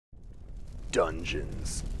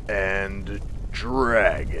Dungeons and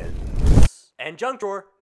Dragons. And junk drawer.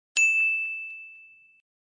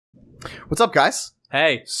 What's up, guys?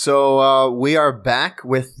 Hey. So, we are back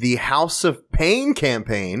with the House of Payne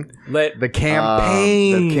campaign. Lit. The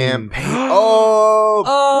campaign. The campaign. Oh!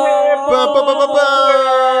 Oh!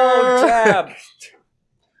 Jab.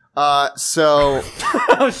 So...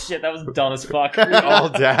 Oh shit, that was dumb as fuck. We all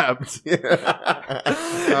dabbed.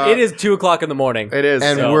 It is 2 o'clock in the morning. It is.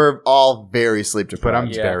 And so. we're all very sleep deprived. But I'm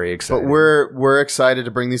Yeah. very excited. But we're excited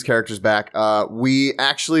to bring these characters back. We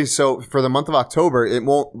actually, so for the month of October, it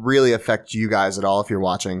won't really affect you guys at all if you're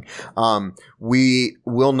watching. We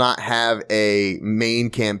will not have a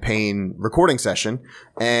main campaign recording session,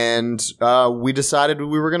 and we decided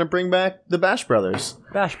we were going to bring back the Bash Brothers.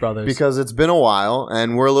 Bash Brothers. Because it's been a while,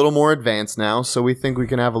 and we're a little more advanced now, so we think we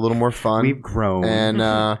can have a little more fun. We've grown.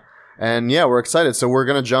 And yeah, we're excited. So we're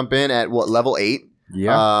going to jump in at, level 8?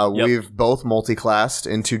 Yeah. Yep. We've both multi-classed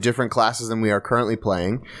into different classes than we are currently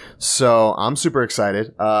playing. So I'm super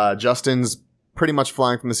excited. Justin's pretty much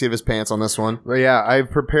flying from the seat of his pants on this one. But yeah, I've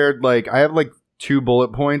prepared, I have 2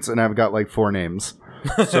 bullet points, and I've got 4 names.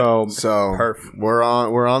 So, So we're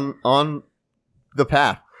on the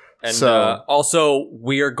path. And So- also,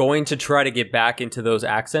 we are going to try to get back into those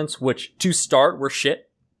accents, which, to start, were shit.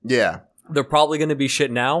 Yeah. They're probably going to be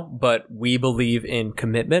shit now, but we believe in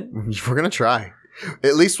commitment. We're going to try.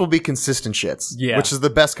 At least we'll be consistent shits. Yeah. Which is the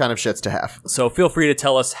best kind of shits to have. So feel free to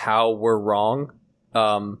tell us how we're wrong,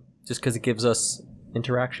 just because it gives us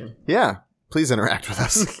interaction. Yeah. Please interact with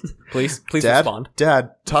us. Please Dad, respond.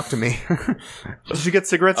 Dad, talk to me. did you get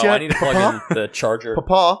cigarettes Oh, yet? I need to plug in the charger.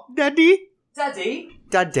 Papa. Daddy?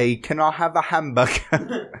 Daddy, can I have a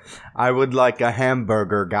hamburger? I would like a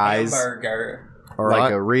hamburger, guys. hamburger. All Like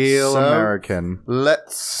right. a real So, American.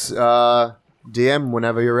 Let's DM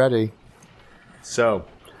whenever you're ready. So,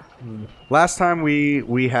 last time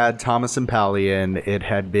we had Thomas and Pally in,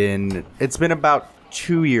 it's been about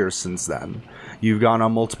 2 years since then. You've gone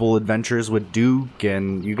on multiple adventures with Duke,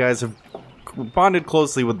 and you guys have bonded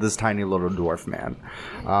closely with this tiny little dwarf man.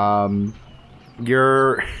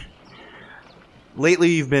 Lately,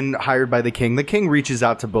 you've been hired by the king. The king reaches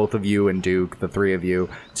out to both of you and Duke, the three of you,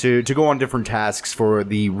 to go on different tasks for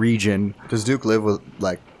the region. Does Duke live with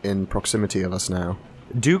in proximity of us now?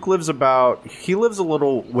 Duke lives a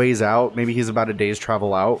little ways out. Maybe he's about a day's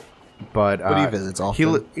travel out. But he visits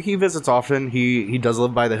often. He visits often. He does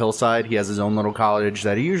live by the hillside. He has his own little cottage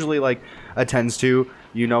that he usually attends to.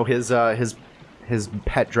 You know his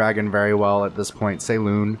pet dragon very well at this point,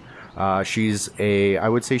 Saloon. I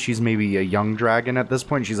would say she's maybe a young dragon at this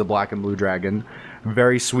point. She's a black and blue dragon.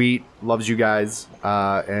 Very sweet, loves you guys.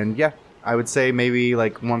 And yeah, I would say maybe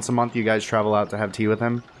once a month you guys travel out to have tea with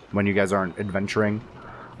him when you guys aren't adventuring.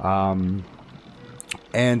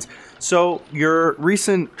 And so your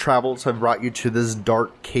recent travels have brought you to this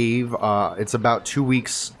dark cave. It's about 2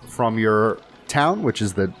 weeks from your town, which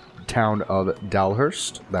is the town of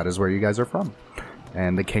Dalhurst. That is where you guys are from.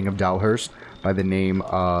 And the king of Dalhurst, by the name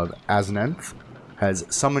of Asnenth, has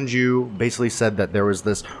summoned you, basically said that there was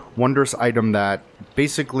this wondrous item that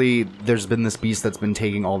basically there's been this beast that's been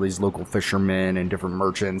taking all these local fishermen and different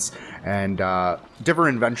merchants and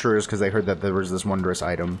different adventurers because they heard that there was this wondrous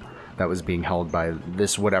item that was being held by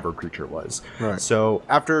this whatever creature was. Right. So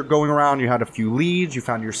after going around, you had a few leads, you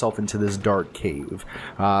found yourself into this dark cave.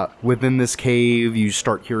 Within this cave, you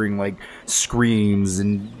start hearing screams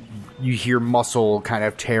and you hear muscle kind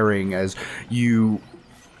of tearing as you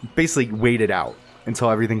basically wait it out until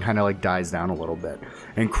everything kind of dies down a little bit.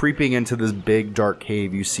 And creeping into this big dark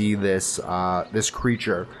cave, you see this this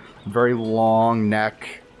creature, very long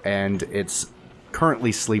neck, and it's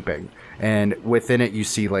currently sleeping. And within it, you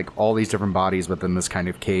see all these different bodies within this kind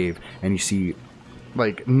of cave, and you see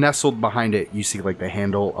nestled behind it, you see the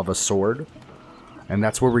handle of a sword, and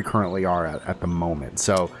that's where we currently are at the moment.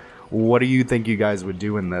 So. What do you think you guys would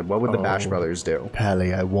do what would the Bash Brothers do?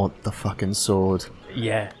 Pally, I want the fucking sword.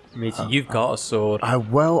 Yeah, me too. You've got a sword. I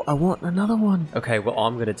want another one. Okay, well,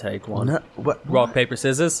 I'm going to take one. No, what? Rock, paper,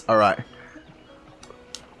 scissors. All right.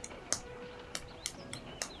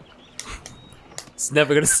 It's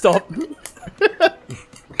never going to stop.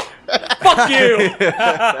 Fuck you!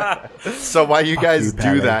 So while you guys you, do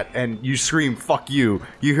Pally. that and you scream, fuck you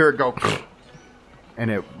hear it go, and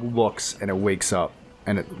it looks and it wakes up.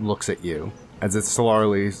 And it looks at you as it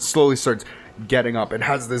slowly starts getting up. It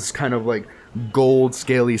has this kind of gold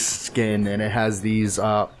scaly skin, and it has these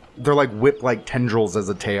they're whip-like tendrils as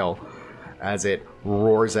a tail as it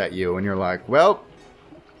roars at you, and you're like, well,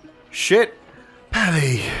 shit.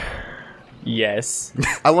 Pally, Yes.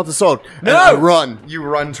 I want the sword. No! And I run. You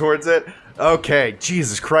run towards it. Okay,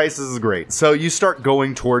 Jesus Christ, this is great. So you start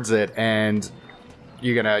going towards it, and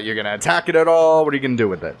you're gonna attack it at all? What are you gonna do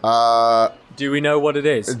with it? Do we know what it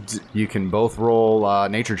is? You can both roll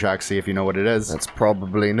nature checks, see if you know what it is. That's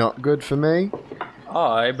probably not good for me.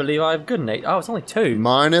 I believe I have good Nate. Oh, it's only 2.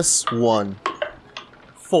 -1.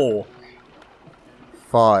 4.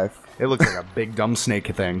 5. It looks like a big dumb snake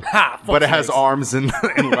thing. Ha! Fuck But it has snakes. arms and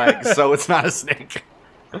legs, so it's not a snake.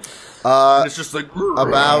 And it's just like...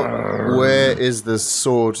 About where is the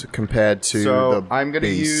sword compared to So the I'm going to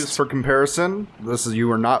beast? use, for comparison, you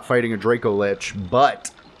are not fighting a Draco Lich, but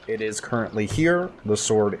it is currently here. The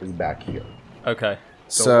sword is back here. Okay.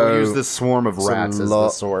 So we'll use this swarm of it's a rats as lot- the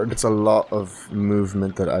sword. It's a lot of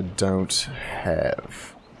movement that I don't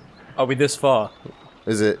have. Are we this far?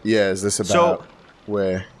 Is it? Yeah, is this about So-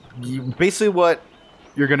 where? Basically what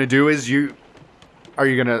you're going to do is you're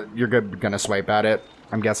gonna swipe at it,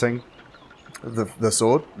 I'm guessing. The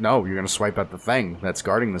sword? No, you're going to swipe at the thing that's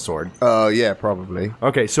guarding the sword. Oh, yeah, probably.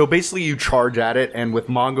 Okay, so basically you charge at it, and with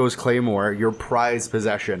Mongo's Claymore, your prized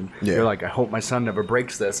possession, Yeah. you're like, I hope my son never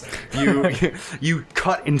breaks this. You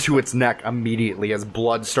cut into its neck immediately as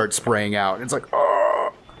blood starts spraying out. It's like,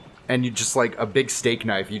 oh! And you just like a big steak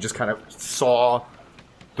knife, you just kind of saw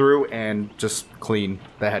through and just clean.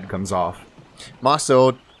 The head comes off. My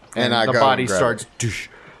sword, and I the go body and grab starts... it. Doosh.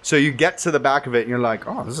 So you get to the back of it, and you're like,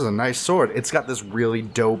 oh, this is a nice sword. It's got this really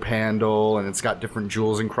dope handle, and it's got different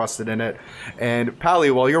jewels encrusted in it. And Pally,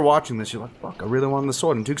 while you're watching this, you're like, fuck, I really want the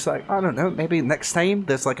sword. And Duke's like, I don't know, maybe next time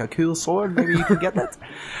there's like a cool sword. Maybe you can get that.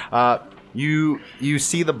 You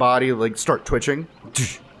see the body like start twitching,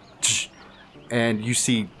 and you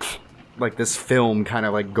see like this film kind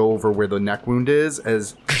of like go over where the neck wound is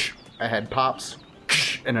as a head pops.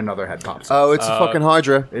 And another head pops. Oh, it's a fucking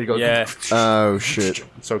Hydra. It goes. Yeah. Oh, shit.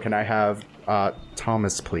 So can I have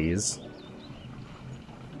Thomas, please?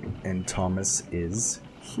 And Thomas is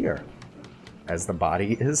here. As the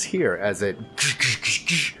body is here. As it...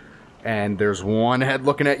 And there's one head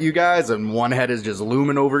looking at you guys, and one head is just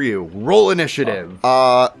looming over you. Roll initiative.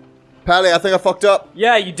 Pally, I think I fucked up.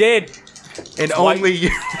 Yeah, you did. And only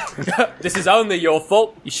you... This is only your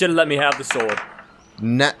fault. You should have let me have the sword.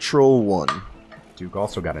 Natural 1. Duke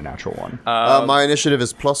also got a natural one. My initiative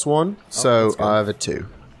is +1, so that's good. I have a 2.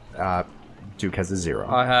 Duke has a 0.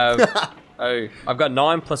 I have... Oh, I've got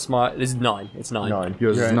 9 plus my... This is 9. It's 9.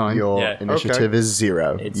 Yours is 9. Your Yeah. initiative Okay. is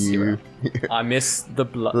 0. It's 0. I missed the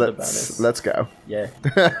bonus. Let's go. Yeah.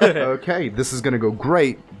 Okay, this is going to go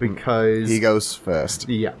great because... He goes first.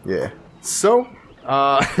 Yeah. Yeah. So,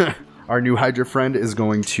 our new Hydra friend is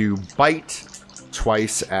going to bite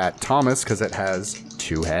twice at Thomas because it has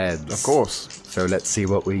 2 heads. Of course. So let's see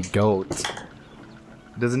what we got.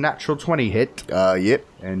 Does a natural 20 hit? Yep.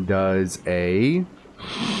 And does a...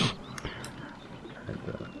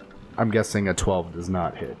 I'm guessing a 12 does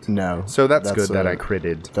not hit. No. So that's good that I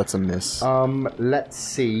critted. That's a miss. Let's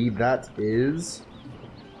see. That is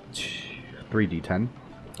 3d10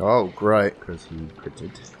 Oh, great. because he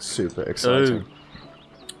critted. Super exciting.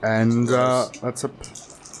 And that's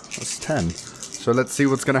 10. So let's see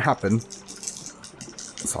what's gonna happen.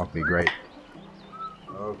 It's not gonna be great.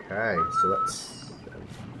 Okay, so that's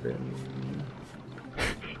 7.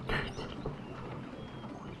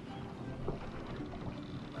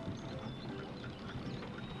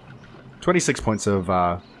 26 points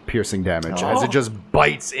of piercing damage as it just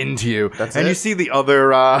bites into you. That's and it? you see the other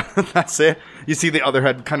that's it. You see the other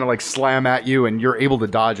head kind of like slam at you and you're able to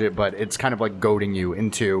dodge it, but it's kind of like goading you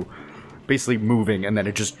into basically moving, and then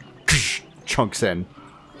it just chunks in.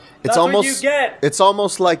 It's That's almost what you get. It's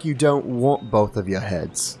almost like you don't want both of your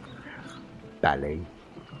heads. Ballet.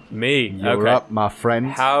 Me. You're Okay. up, my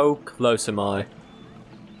friend. How close am I?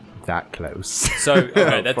 That close. So,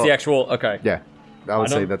 okay, that's the actual... Okay. Yeah. I would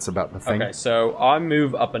I say don't- that's about the thing. Okay, so I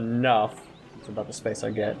move up enough. It's about the space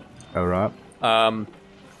I get. Alright.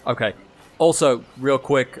 Okay. Also, real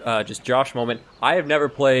quick, just Josh moment. I have never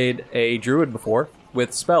played a druid before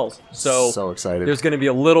with spells, so excited. there's going to be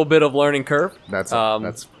a little bit of learning curve. That's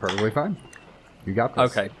perfectly fine. You got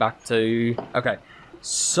this. Okay, back to... Okay,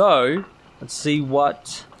 so let's see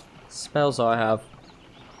what spells I have.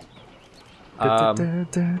 Earth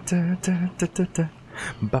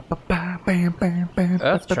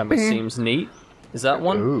Tremor seems neat. Is that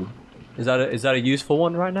one? Ooh. Is that a useful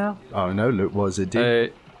one right now? Oh no, look, was it?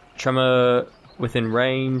 Dude? Tremor within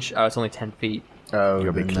range. Oh, it's only 10 feet. Oh,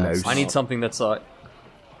 You're a bit then that's- close. I need something that's like...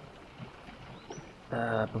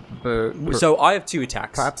 So I have 2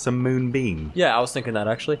 attacks. Perhaps a moonbeam. Yeah, I was thinking that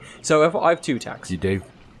actually. So if I have 2 attacks. You do.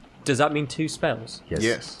 Does that mean 2 spells?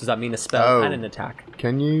 Yes. Does that mean a spell Oh. and an attack?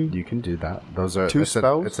 Can you? You can do that. Those are 2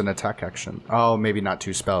 spells? It's an attack action. Oh, maybe not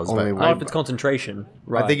 2 spells. Only But one. Not if it's concentration.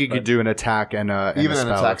 Right, I think you but- could do an attack and a Even a an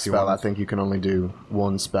spell attack if you spell, I want. think you can only do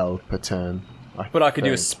 1 spell per turn. But I could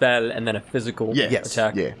do a think. spell and then a physical Yes.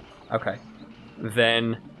 attack. Yeah. Okay.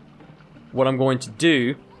 Then what I'm going to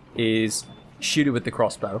do is shoot it with the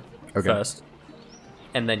crossbow first,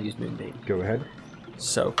 and then use Moonbeam. Go ahead.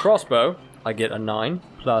 So crossbow, I get a 9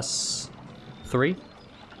 plus 3,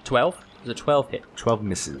 12. Does a 12 hit? 12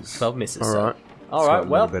 misses. 12 misses. All right. All So a right.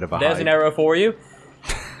 little Well, bit of a there's hide. an arrow for you,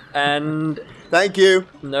 and Thank you.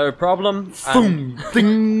 no problem. And Boom!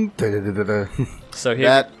 Ding! Da-da-da-da-da. so here,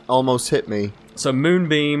 That almost hit me. so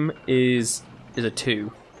Moonbeam is a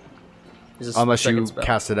 2. Is a Unless second you spell.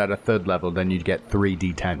 cast it at a 3rd level, then you'd get 3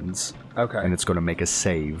 d10s. Okay. And it's going to make a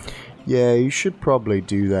save. Yeah, you should probably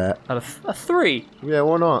do that. At a 3. Yeah,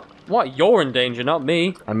 why not? What? You're in danger, not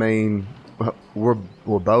me. I mean, we're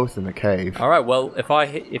both in the cave. All right. Well, if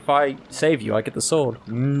I save you, I get the sword.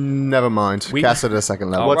 Never mind. We- Cast it at a 2nd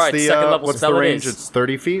level. All right, second level what's spell the it range? is. It's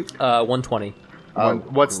 30 feet. 120.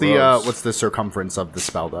 What's gross. the circumference of the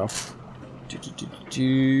spell though?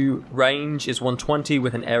 Range is 120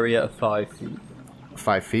 with an area of 5 feet.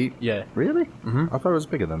 5 feet. Yeah. Really? Mm-hmm. I thought it was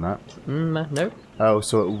bigger than that. Nope. Oh,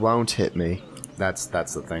 so it won't hit me. That's the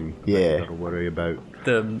thing. Yeah. You gotta worry about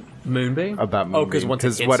The moonbeam. about Oh, because Moonbeam, once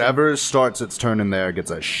it hits whatever starts its turn in there gets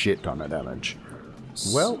a shit ton of damage.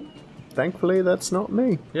 Well, thankfully that's not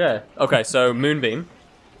me. Yeah. Okay. So moonbeam.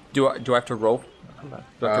 Do I have to roll?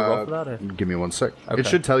 Do I have to roll for that? Or? Give me 1 sec. Okay. It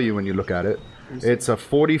should tell you when you look at it. It's a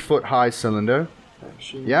 40-foot high cylinder.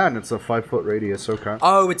 Yeah, and it's a 5-foot radius. Okay.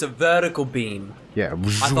 Oh, it's a vertical beam, Yeah.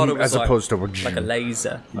 I thought it was as like- opposed to like a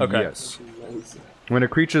laser. Okay. Yes. When a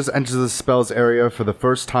creature enters the spell's area for the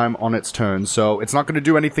first time on its turn, so it's not going to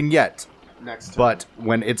do anything yet. Next. But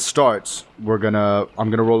when it starts, I'm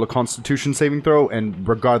gonna roll a Constitution saving throw, and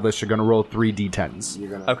regardless, you're gonna roll 3 d10s. You're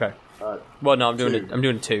gonna. Okay. Well, no, I'm doing 2. it. I'm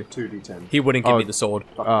doing 2. 2d10. He wouldn't give me the sword.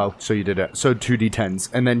 Oh, so you did it. So 2 d10s,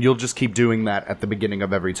 and then you'll just keep doing that at the beginning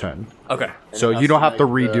of every turn. Okay. So you don't have to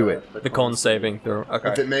redo it. The con saving throw. If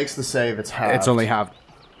Okay. it makes the save, it's half. It's only half.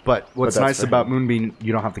 But what's that's nice for about him. Moonbeam,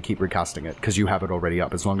 you don't have to keep recasting it because you have it already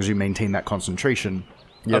up. As long as you maintain that concentration,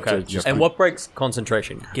 Okay. And what breaks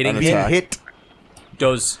concentration? Getting An hit. attack. hit.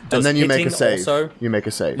 Does And then you make a hitting save. Also, You make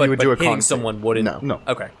a save. but, would but do a hitting con save. someone wouldn't. No. No.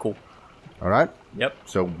 Okay. Cool. All right. Yep.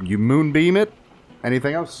 So you Moonbeam it.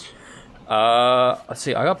 Anything else? Let's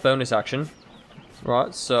see. I got bonus action.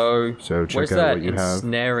 Right. So. So check where's out that what you have.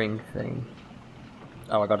 ensnaring thing?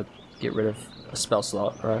 Oh, I got to get rid of a spell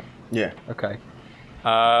slot. Right. yeah. Okay.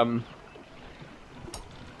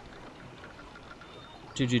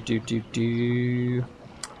 Do.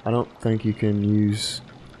 I don't think you can use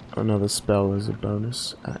another spell as a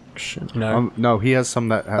bonus action. No. No, he has some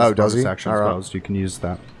that has Oh, does bonus he? action All right. spells. You can use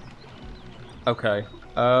that. Okay.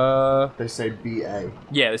 They say BA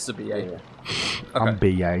Yeah, this is a BA. I'm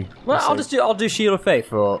BA. Well, I'll do Shield of Faith.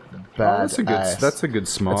 for bad. That's a good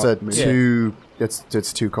smart. It's a two.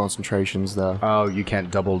 It's 2 concentrations though. Oh, you can't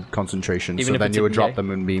double concentration, Even so if then it's you a would drop BA? the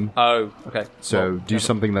Moonbeam. Oh, okay. So Well, do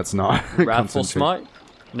something that's not Wrathful concentration. Smite?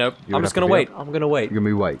 Nope. You I'm would just have gonna to wait. be I'm gonna wait. You're gonna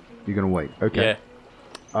be wait. You're gonna wait. Okay.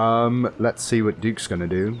 Yeah. Let's see what Duke's gonna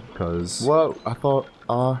do, because. Whoa! I thought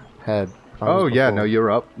I had. I Oh was yeah, before. no, you're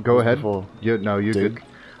up. Go ahead. before. You're Duke. good.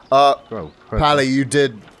 Go. Pally, you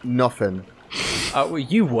did nothing. Well,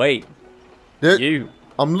 you wait. Dude, You.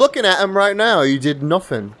 I'm looking at him right now. You did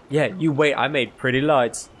nothing. Yeah, you wait. I made pretty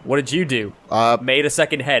lights. What did you do? Made a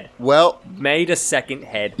second head. Well, Made a second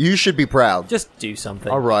head. you should be proud. Just do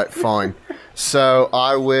something. All right, fine. So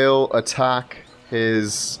I will attack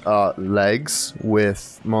his legs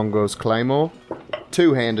with Mongo's Claymore.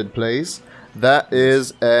 2-handed, please. That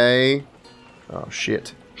is a... Oh,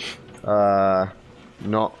 shit.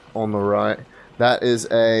 Not on the right. That is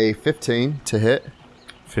a 15 to hit.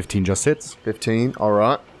 15 just hits. 15,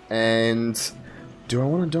 alright. And do I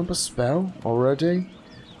want to dump a spell already?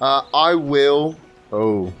 I will...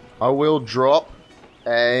 Oh. I will drop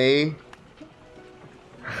a...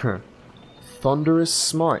 Thunderous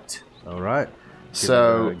Smite. All right.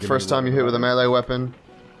 So, give me first time you what hit with a melee weapon,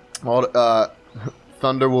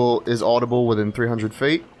 thunder is audible within 300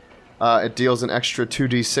 feet. It deals an extra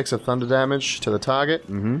 2d6 of thunder damage to the target.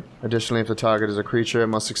 Additionally, if the target is a creature, it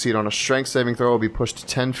must succeed on a strength saving throw or be pushed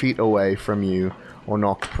 10 feet away from you or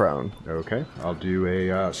knocked prone. Okay, I'll do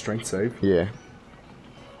a strength save. Yeah.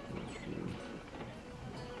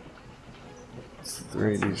 It's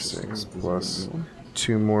 3d6 plus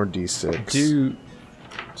 2 more d6.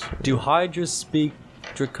 Do Hydras speak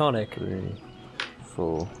Draconic? 3,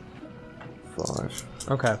 4, 5.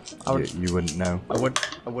 Okay. You wouldn't know. I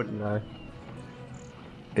wouldn't know.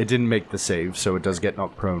 It didn't make the save, so it does get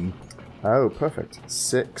knocked prone. Oh, perfect.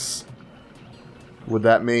 6. Would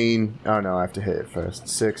that mean... Oh, no, I have to hit it first.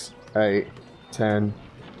 6, 8, 10,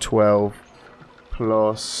 12,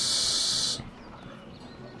 plus...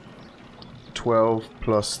 12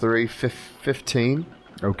 plus 3, 15.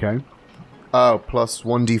 Okay. Oh, plus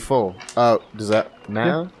 1d4. Oh, does that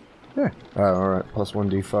now? Yeah. Oh, alright, plus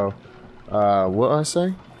 1d4. What did I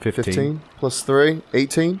say? 15. Plus 3,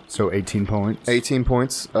 18. So 18 points. 18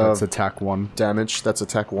 points That's of attack 1. damage. That's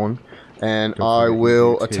attack 1. And Go I for it,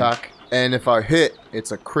 will you two. attack. And if I hit,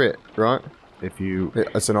 it's a crit, right? If you...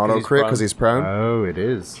 It's an auto he's crit prone. because he's prone. Oh, it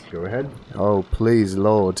is. Go ahead. Oh, please,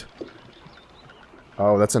 Lord.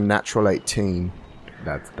 Oh, that's a natural 18.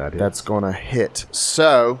 That is. That's gonna hit.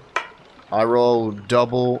 So, I roll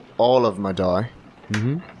double all of my die.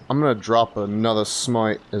 Mm-hmm. I'm gonna drop another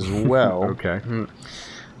smite as well. Okay.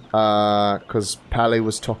 Because Pally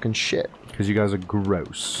was talking shit. Because you guys are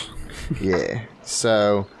gross. Yeah.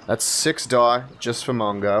 So, that's 6 die just for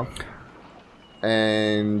Mongo.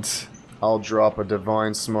 And I'll drop a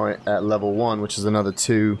Divine Smite at level 1, which is another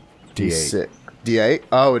 2 D6. D8?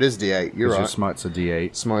 Oh, it is D8. You're right. Your smite's a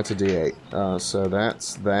D8. Smite to D8. So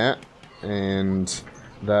that's that. And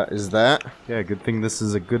that is that. Yeah, good thing this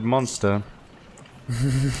is a good monster.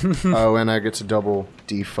 Oh, and I get to double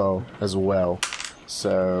D4 as well.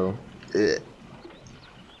 So...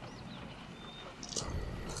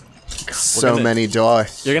 So gonna- many die.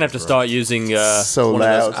 You're gonna have to start using So one of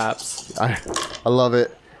those loud. apps. I love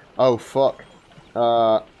it. Oh, fuck.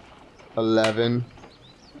 11.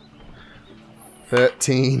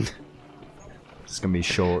 13. It's gonna be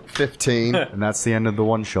short. 15. And that's the end of the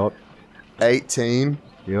one shot. 18.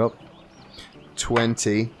 Yep.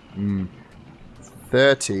 20.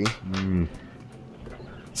 30.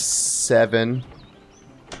 7.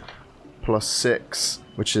 Plus 6.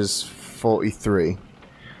 Which is 43.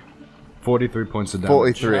 43 points of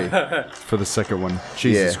damage. 43. For the second one.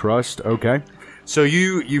 Jesus Yeah. Christ. Okay. So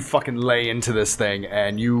you fucking lay into this thing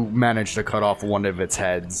and you manage to cut off one of its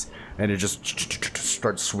heads and it just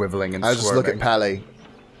starts swiveling and I just look at swerving. Pally.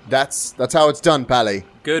 That's how it's done, Pally.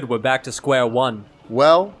 Good, we're back to square one.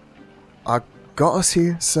 Well, I got us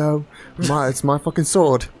here, so it's my fucking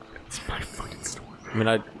sword. I mean,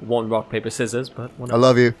 I want rock, paper, scissors, but I whatever.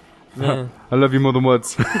 love you. Yeah. I love you more than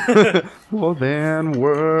words. More than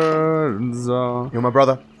words. You're my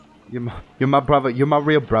brother. You're my brother. You're my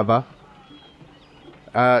real brother.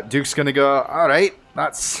 Duke's gonna go, alright,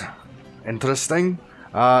 that's interesting.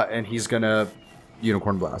 And he's gonna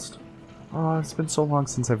Unicorn Blast. Oh, it's been so long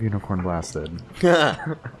since I've Unicorn Blasted.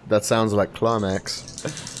 That sounds like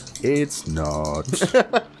Climax. It's not.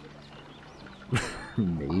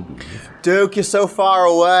 Maybe. Duke, you're so far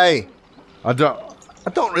away. I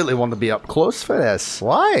don't really want to be up close for this.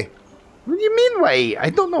 Why? What do you mean, why? I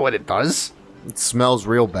don't know what it does. It smells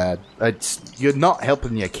real bad. You're not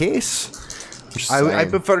helping your case. Just I saying.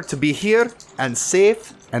 prefer to be here and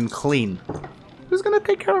safe and clean. Who's gonna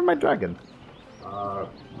take care of my dragon?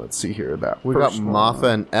 Let's see here. That We got first Martha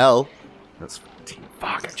one. and Elle. That's 15.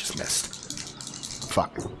 Fuck, I just missed.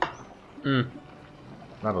 Fuck.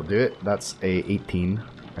 That'll do it. That's a 18,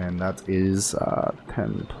 and that is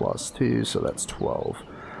 10 plus 2, so that's 12.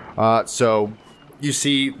 So you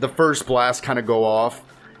see the first blast kind of go off.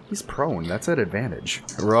 He's prone. That's at advantage.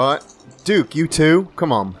 Right. Duke, you too.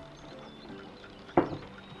 Come on.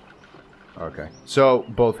 Okay. So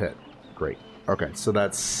both hit. Great. Okay. So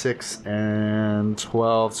that's 6 and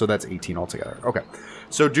 12. So that's 18 altogether. Okay.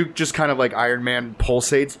 So Duke just kind of like Iron Man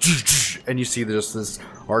pulsates, and you see just this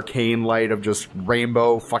arcane light of just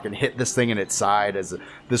rainbow fucking hit this thing in its side as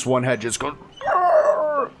this one head just goes.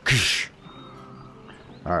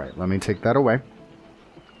 Alright, let me take that away.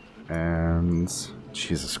 And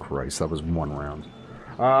Jesus Christ, that was one round.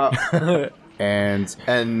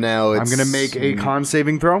 And now it's I'm gonna make a con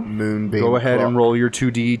saving throw. Moonbeam. Go ahead and clock. roll your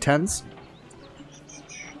 2d10s.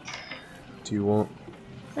 Do you want?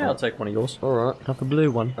 Yeah, I'll take one of yours. All right. Got the blue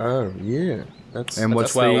one. Oh yeah. That's And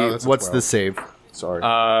what's that's 12. the Oh, that's a what's 12. the save? Sorry.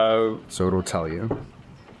 So it'll tell you.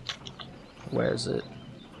 Where is it?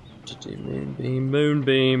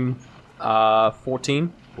 Moonbeam.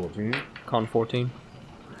 14. 14. Con 14.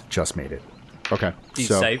 Just made it. Okay. He's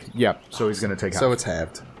so, saved? Yeah. So he's gonna take so half. it's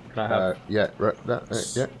halved. Can I have? Yeah. Right.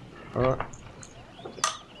 Yeah. All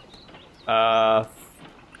right.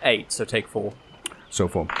 8, so take 4. So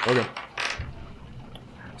full. Okay.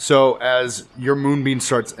 So as your moonbeam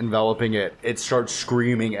starts enveloping it, it starts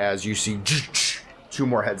screaming as you see 2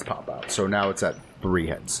 more heads pop out. So now it's at 3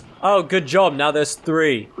 heads. Oh, good job. Now there's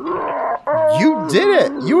 3. You You did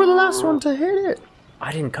it. You were the last one to hit it.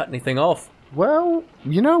 I didn't cut anything off. Well,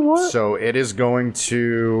 you know what? So it is going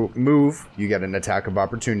to move. You get an attack of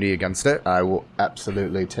opportunity against it. I will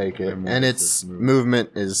absolutely take it. And its movement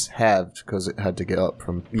is halved because it had to get up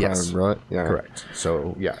from Yes. prone, right? Yeah. Correct.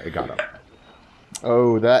 So, yeah, it got up.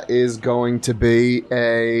 Oh, that is going to be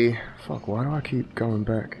a... Fuck, why do I keep going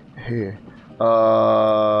back here?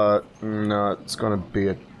 No, it's going to be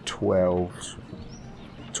a 12.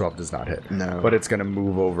 12 does not hit. No. But it's going to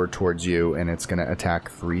move over towards you, and it's going to attack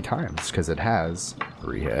 3 times, because it has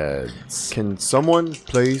 3 heads. Can someone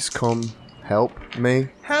please come help me?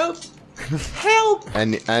 Help! Help!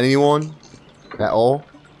 And anyone at all?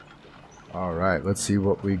 Alright, let's see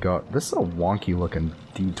what we got. This is a wonky looking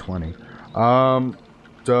D20.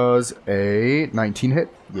 Does a 19 hit?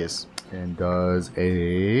 Yes. And does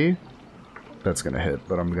a... That's going to hit,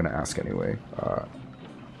 but I'm going to ask anyway.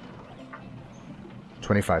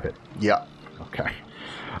 25 hit. Yeah. Okay.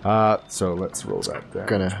 So let's roll that down.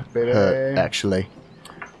 Gonna hurt, actually.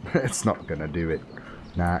 It's not gonna do it.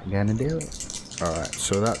 Not gonna do it. Alright,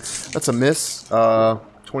 so That's a miss.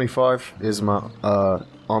 25 is my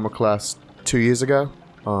armor class 2 years ago.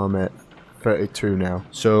 I'm at 32 now.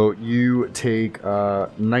 So you take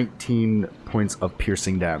 19 points of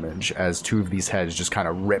piercing damage as 2 of these heads just kind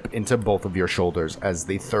of rip into both of your shoulders as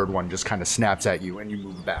the third one just kind of snaps at you and you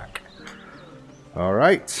move back.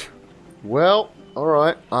 Alright. Well,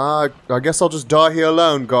 alright. I guess I'll just die here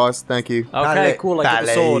alone, guys. Thank you. Okay, cool. I get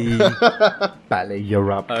the sword. Ballet,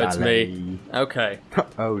 you're up. Oh, it's me. Okay,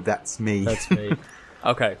 Oh, that's me. that's me.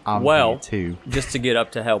 Okay, I'm well, here too. just to get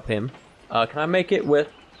up to help him, can I make it with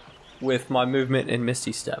my movement and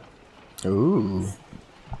Misty Step? Ooh.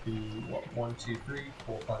 1, 2, 3,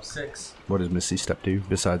 4, 5, 6. What does Misty Step do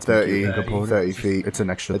besides 30, making you 30 feet. It's an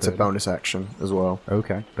extra It's a 30. bonus action as well.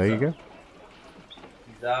 Okay, there you go.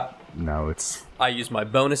 That. No, it's... I use my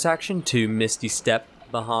bonus action to Misty Step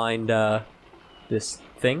behind this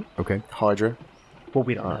thing. Okay. Hydra. Well,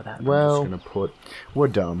 we don't know that. Well, Just gonna put... we're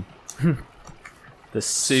dumb. The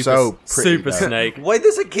super, So pretty, super though. snake. Why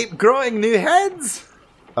does it keep growing new heads?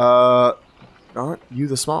 Aren't you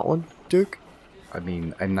the smart one, Duke? I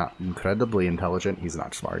mean, I'm not incredibly intelligent. He's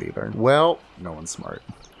not smart either. Well, No one's smart.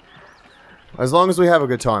 as long as we have a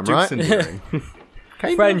good time, right? Duke's endearing.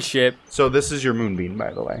 Friendship. So this is your moonbeam,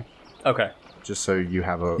 by the way. Okay. Just so you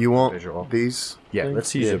have a You want visual. these? Yeah,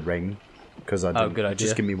 let's use Yeah. a ring. Because I good idea.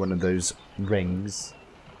 Just give me one of those rings.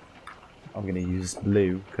 I'm going to use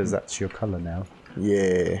blue, because that's your color now.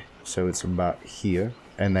 Yeah. So it's about here.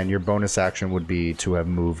 And then your bonus action would be to have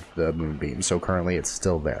moved the moonbeam. So currently it's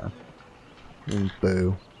still there.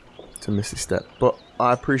 Boo. To Misty Step. But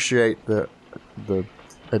I appreciate the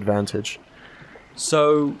advantage.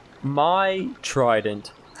 So my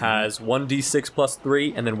trident has 1d6 plus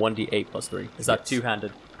 3 and then 1d8 plus 3. Is that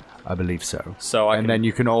two-handed? I believe so. So I and can- then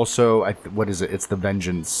you can also... what is it? It's the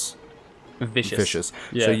Vengeance... Vicious.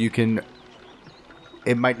 Yeah. So you can...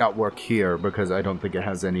 It might not work here because I don't think it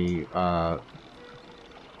has any...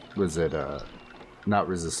 was it... not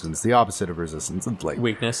resistance. The opposite of resistance. It's like...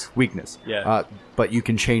 Weakness. Weakness. Yeah. But you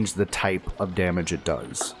can change the type of damage it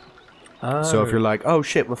does. So if you're like, oh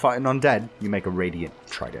shit, we're fighting undead, you make a radiant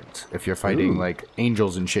trident. If you're fighting like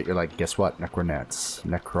angels and shit, you're like, guess what? Necronets.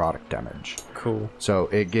 Necrotic damage. Cool. So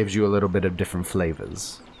it gives you a little bit of different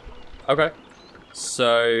flavors. Okay.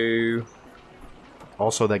 So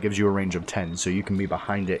Also, that gives you a range of 10, so you can be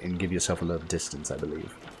behind it and give yourself a little distance, I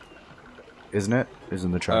believe. Isn't it?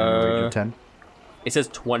 Isn't the trident a range of 10? it says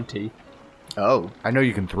 20. Oh. I know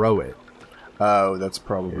you can throw it. Oh, that's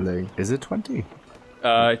probably... Is it 20?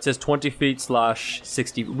 It says 20 feet slash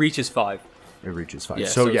 60. Reaches 5. It reaches 5. Yeah,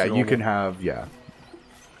 so so it's yeah, normal. you can have, yeah.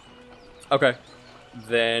 Okay.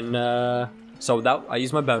 Then so that I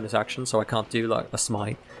use my bonus action, so I can't do like a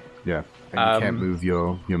smite. Yeah. And you can't move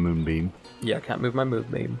your moonbeam. Yeah, I can't move my move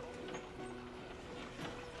beam.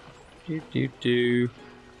 Do.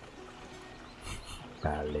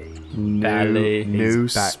 Ballet. Ballet. New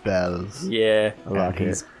He's back. spells. Yeah. I like And it.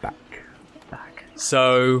 he's back.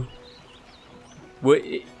 So,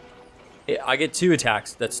 I get 2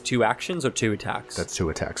 attacks. That's 2 actions or 2 attacks? That's 2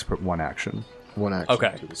 attacks per 1 action. One action.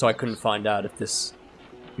 Okay, so I couldn't find out if this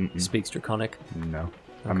speaks Draconic. No.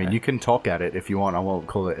 I mean, you can talk at it if you want. I won't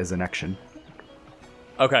call it as an action.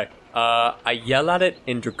 Okay, I yell at it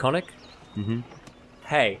in Draconic.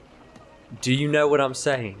 Hey, do you know what I'm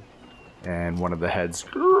saying? And one of the heads...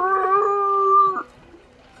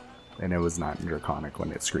 And it was not draconic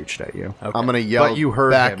when it screeched at you. Okay. I'm gonna yell But you heard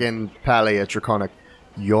back him. in Pally at Draconic.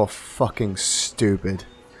 You're fucking stupid.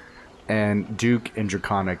 And Duke in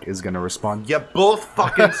draconic is going to respond, "You're both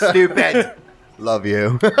fucking stupid!" Love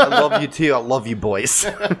you. I love you too. I love you, boys.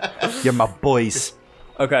 You're my boys.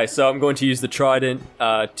 Okay, so I'm going to use the trident,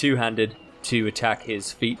 two-handed, to attack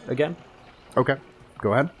his feet again. Okay,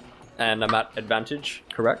 go ahead. And I'm at advantage,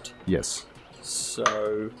 correct? Yes.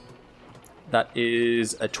 So that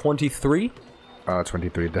is a 23.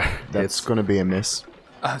 23. That's going to be a miss.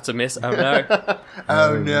 Oh, it's a miss. Oh no.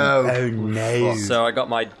 Oh, no. Oh, no. So I got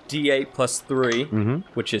my D8 plus 3,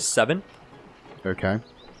 which is 7. Okay.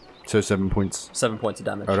 So 7 points. 7 points of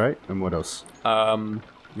damage. All right. And what else?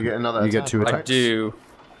 You get another You get attack. 2 I attacks. do.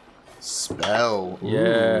 Spell. Ooh,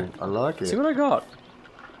 Yeah. I like it. See what I got?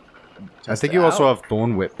 I think you also have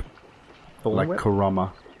Thorn Whip. Thorn like Whip?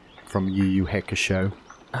 Kurama from Yu Yu Hakusho.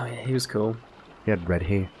 Oh yeah, he was cool. He had red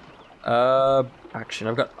hair. Action.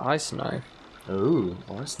 I've got Ice Knife. Ooh,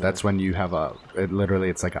 nice. That's when you have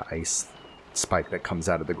it's like an ice spike that comes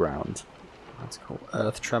out of the ground. That's cool.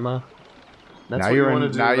 Earth Tremor. That's Now what you're you in- wanna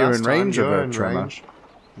do now you're last in time. range of You're a in tremor. range.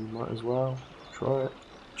 You might as well try it.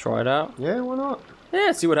 Try it out. Yeah, why not?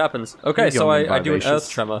 Yeah, see what happens. Okay, You're so young and I do an vivacious. Earth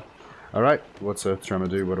Tremor. All right. What's Earth Tremor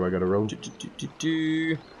do? What do I got to roll?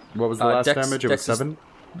 Do. What was the last damage? It was 7?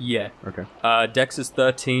 Yeah. Okay. Dex is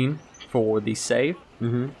 13 for the save.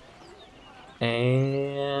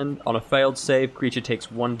 And on a failed save, creature takes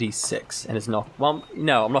 1d6 and is knocked. Well,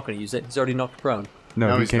 no, I'm not going to use it. He's already knocked prone.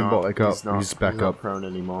 No, he he's came not. back up. He's not. He's back He's up. not prone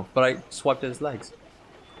anymore. But I swiped at his legs.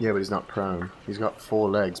 Yeah, but he's not prone. He's got 4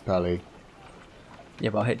 legs, Pally.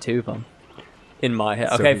 Yeah, but I hit 2 of them. In my head.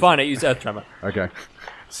 So Okay, he's- fine, I use Earth Tremor. Okay.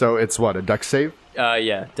 So it's what, a dex save?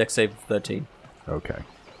 Yeah, Dex save 13. Okay.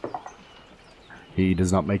 He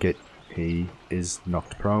does not make it. He is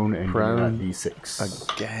knocked prone and Prone.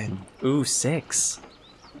 D6. Again. Ooh, 6.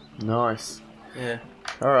 Nice. Yeah.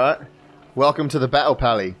 Alright. Welcome to the battle,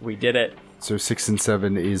 Pally. We did it. So 6 and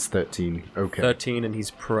 7 is 13. Okay. 13 and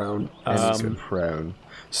he's prone. He's prone.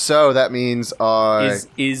 So that means I...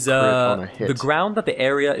 Is on a hit. the ground that the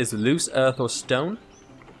area is loose earth or stone?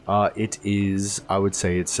 It is, I would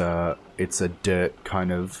say it's a dirt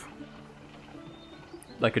kind of...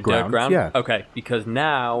 Like a dirt Ground, ground? yeah. Okay, because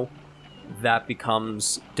now that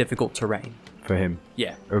becomes difficult terrain. for him.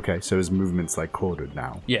 Yeah. Okay, so his movement's like quartered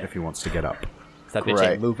now. Yeah. If he wants to get up. That bitch Great.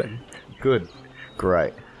 ain't moving. Good.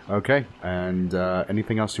 Great. Okay, and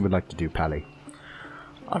anything else you would like to do, Pally?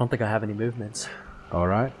 I don't think I have any movements. All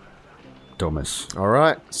right. Thomas. All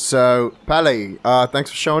right. So, Pally,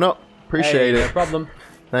 thanks for showing up. Appreciate Hey, it. No problem.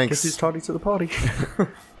 Thanks. tardy to the party.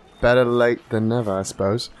 Better late than never, I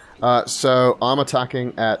suppose. So I'm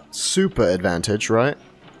attacking at super advantage, right?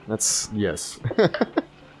 That's Yes.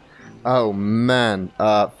 oh man.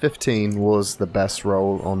 15 was the best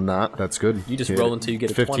roll on that. That's good. You just Hit roll it. until you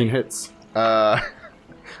get a 15 20. hits.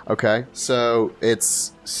 Okay, so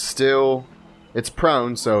it's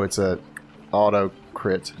prone, so it's a auto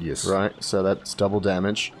crit. Yes. Right. So that's double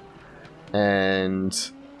damage, and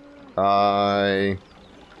I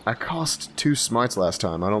cast 2 smites last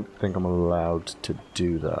time. I don't think I'm allowed to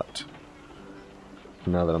do that.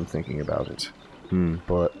 Now that I'm thinking about it.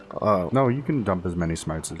 But oh No, you can dump as many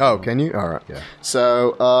smites as you oh, want. can you? All right. Yeah.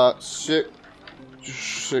 So six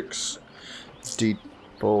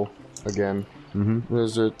d4 again.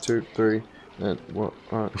 There's a 2, 3, and what?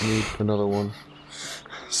 I need another one.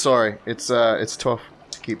 Sorry, it's tough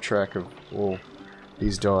to keep track of all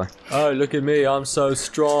these die. Oh, look at me. I'm so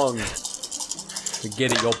strong.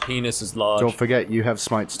 Forget it. Your penis is large. Don't forget, you have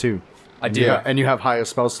smites too. I do. Yeah. And you have higher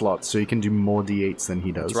spell slots, so you can do more d8s than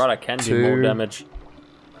he does. That's right. I can do more 2. damage.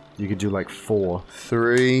 You could do like 4.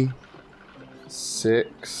 3,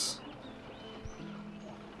 6,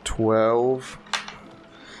 12,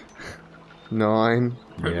 9,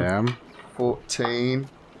 Yeah. 14,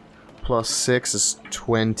 plus 6 is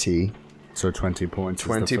 20. So 20 points.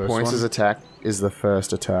 20 is the first points one. is the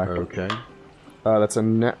first attack. Okay. That's a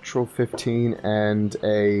natural 15 and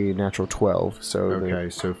a natural 12. So Okay,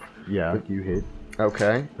 so yeah, you hit.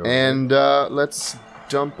 okay. Go And let's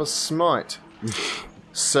dump a smite.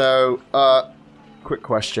 So, quick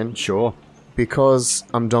question. Sure. Because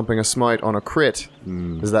I'm dumping a smite on a crit,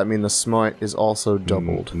 does that mean the smite is also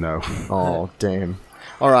doubled? No. Oh, damn.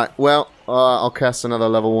 Alright, well, I'll cast another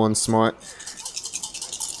level 1 smite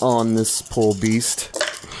on this poor beast.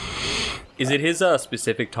 Is it his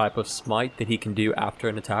specific type of smite that he can do after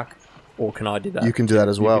an attack? Or can I do that? You can do that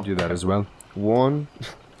as You well. can do that as well. 1,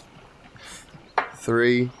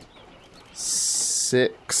 3,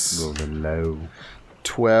 6, Roll the low.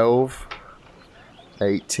 12,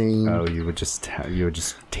 18, Oh, you were just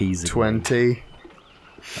teasing. me. 20,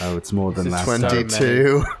 Oh, it's more than last time.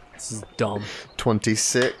 22, This is dumb.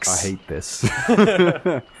 26, I hate this.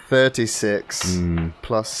 36,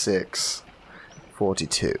 plus 6,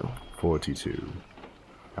 42. 42.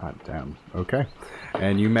 God damn. Okay.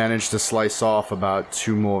 And you managed to slice off about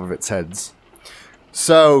 2 more of its heads.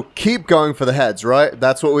 So keep going for the heads, right?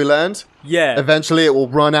 That's what we learned? Yeah, Eventually it will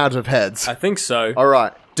run out of heads. I think so. All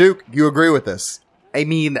right. Duke, you agree with this? I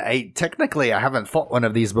mean, technically I haven't fought one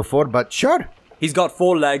of these before, but sure. He's got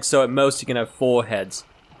 4 legs, so at most he can have 4 heads.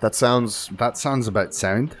 That sounds... That sounds about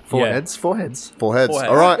sound. 4 Yeah. heads? 4 heads. 4 heads. 4 heads.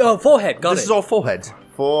 All right. Oh, 4 head. Got This it. is all 4 heads.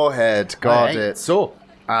 4 head. Got Alright, it. So,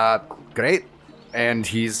 great. And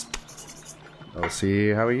he's... We'll see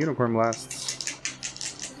how a unicorn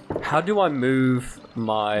lasts. How do I move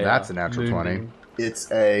my... That's a natural 20. moving?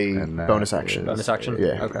 It's a And that bonus action. is- Bonus action?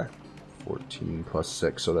 Yeah. Okay. 14 plus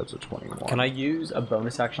 6, so that's a 21. Can I use a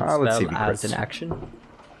bonus action Let's see spell if he as crits. an action?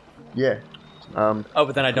 Yeah. Oh,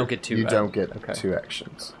 but then I don't get 2. You right? don't get Okay. 2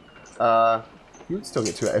 actions. You would still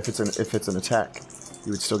get 2 if it's an attack.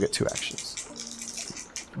 You would still get 2 actions.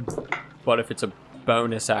 But if it's a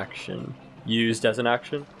bonus action used as an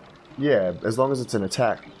action? Yeah, as long as it's an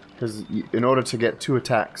attack. Because in order to get 2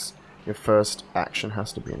 attacks, your first action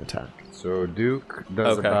has to be an attack. So Duke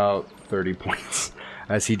does Okay. about 30 points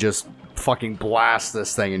as he just fucking blasts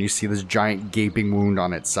this thing, and you see this giant gaping wound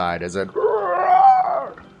on its side as it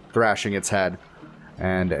thrashing its head,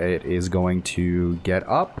 and it is going to get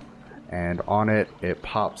up, and on it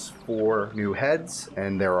pops 4 new heads,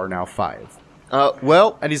 and there are now 5.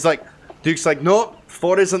 Well, And he's like, Duke's like, no,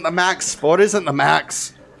 4 isn't the max. 4 isn't the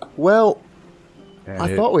max. well, And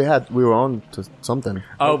I thought we were on to something.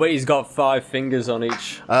 Oh, but he's got 5 fingers on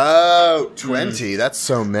each. Oh, 20. That's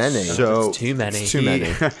so many. so It's too many. Too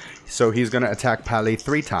many. So he's going to attack Pally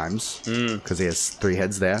 3 times because he has 3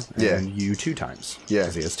 heads there, Yeah. and you 2 times Yeah.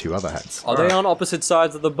 because he has 2 other heads. Are they on opposite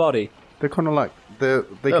sides of the body? They're kind of like they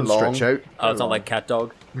can long. stretch out. Oh, it's not like cat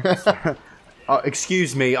dog.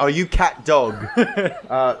 Excuse me, are you cat dog?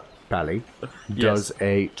 Pally does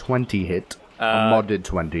a 20 hit, a modded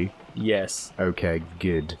 20. Yes. Okay,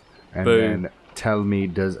 good. And Boom. then tell me,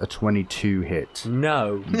 does a 22 hit?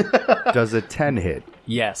 No. Does a 10 hit?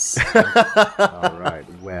 Yes. All right,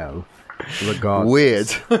 well, regardless.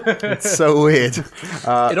 Weird. It's so weird.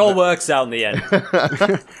 It all works out in the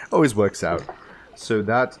end. Always works out. So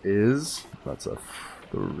that's a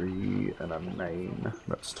 3 and a 9.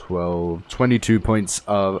 That's 12. 22 points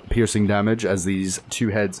of piercing damage as these 2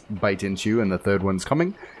 heads bite into you, and the 3rd one's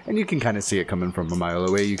coming. And you can kind of see it coming from a mile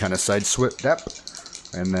away. You kind of step.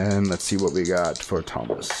 And then let's see what we got for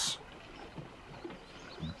Thomas.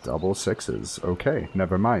 Double 6s. Okay,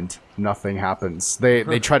 never mind. Nothing happens. They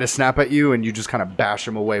try to snap at you, and you just kind of bash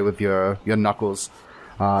them away with your knuckles.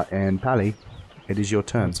 And Pally, it is your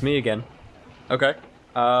turn. It's me again. Okay.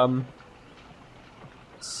 Let's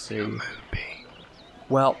see.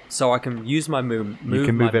 Well, so I can use my move. You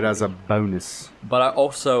can move my it as a bonus. But I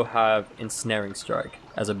also have Ensnaring Strike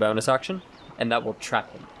as a bonus action, and that will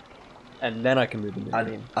trap him. And then I can move the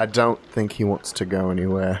Moonbeam. I don't think he wants to go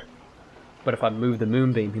anywhere. But if I move the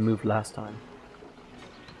Moonbeam, he moved last time.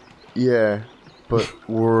 Yeah, but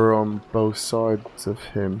we're on both sides of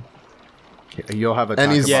him. You'll have a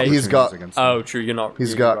And he's got Oh, true, you're not. he's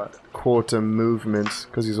you're got right. quarter movement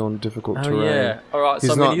because he's on difficult Oh, terrain. yeah. Alright, so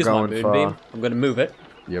He's I'm going not to use my going Moonbeam. far. I'm going to move it.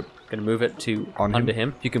 Yep. Going to move it to On him? under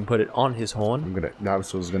him. You can put it on his horn.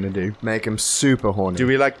 That's what I was gonna do. Make him super horny. Do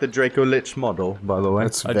we like the Draco Lich model, by the way?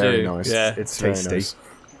 It's I very do, nice. yeah. It's very tasty. nice.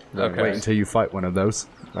 Okay. Wait until you fight one of those.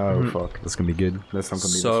 Oh fuck. That's gonna be good. That's not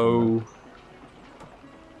gonna be So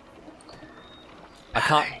I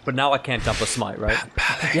can't, but now I can't dump a smite, right?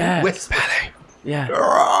 Yeah. Yeah.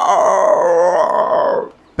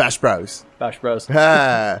 Bash Bros. Bash Bros.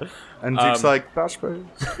 Ah. And Duke's like, Bash Bros.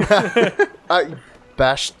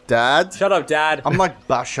 Bash Dad. Shut up, Dad. I'm like,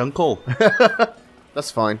 Bash Uncle. That's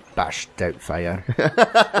fine. Bash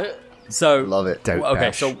Doubtfire. So Love it. Doubt okay,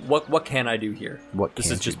 bash. so what can I do here? What This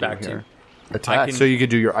can't is just you do back to here? you. Attack. I can- So you can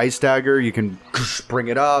do your Ice Dagger, you can bring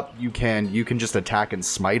it up, you can just attack and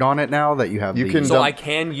smite on it now that you have You the... can- So Dump- I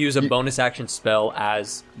can use a bonus action spell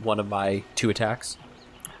as one of my 2 attacks.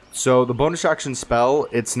 So the bonus action spell,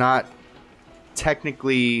 it's not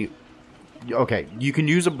technically... Okay, you can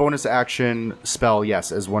use a bonus action spell,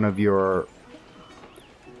 yes, as one of your...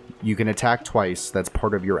 You can attack twice, that's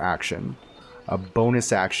part of your action. A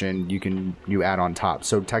bonus action you add on top.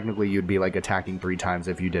 So technically you'd be like attacking 3 times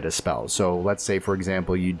if you did a spell. So let's say, for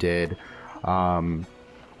example, you did a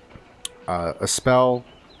spell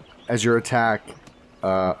as your attack,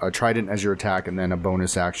 a trident as your attack, and then a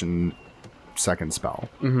bonus action second spell.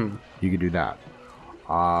 Mm-hmm. You could do that.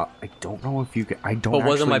 I don't know if you could. I don't. But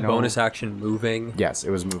wasn't my actually know. bonus action moving? Yes,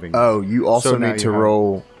 it was moving. Oh, you also So now need to you have-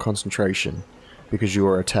 roll concentration. because you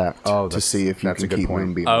were attacked Oh, to see if you that's can a good keep point.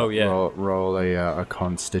 Moonbeam. Oh, yeah. Roll a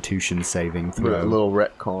Constitution saving A throw. little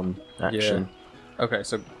retcon action. Okay,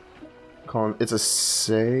 so It's a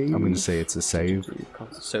save. I'm going to say it's a save.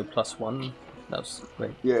 +1. That's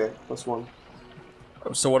wait. Yeah, +1.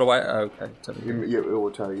 So what do I? Okay, so Yeah, it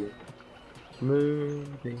will tell you.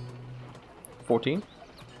 moving 14.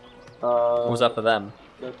 Or was that for them?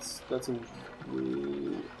 That's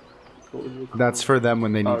That's for them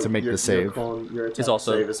when they need to make the save. Your attack Is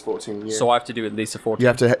also- save is 14. Yeah. So I have to do at least a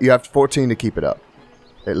 14. you have 14 to keep it up,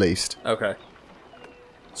 at least. Okay.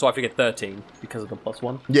 So I have to get 13 because of the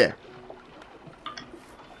 +1. Yeah.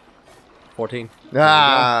 14.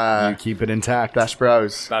 Ah, You keep it intact. Bash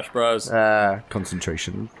Bros. Bash Bros.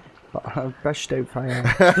 Concentration. Bash don't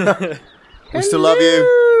fire. We still love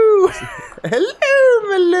you. Hello,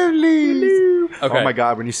 my lovelies. Okay. Oh my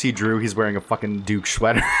god, when you see Drew, he's wearing a fucking Duke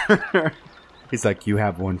sweater. He's like, you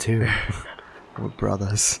have one too. We're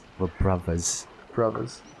brothers. We're brothers.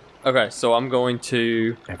 Brothers. Okay, so I'm going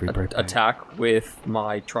to Every birthday. attack with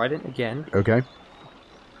my trident again. Okay.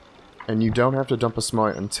 And you don't have to dump a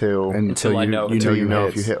smite until Until I know. Until you know hit.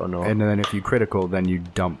 if you hit or not. And then if you critical, then you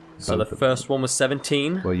dump. So the both of first one was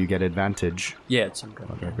 17. them. Well, you get advantage Yeah, it's some good.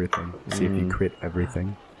 of everything. See if you crit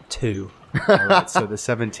everything. 2. Alright, so the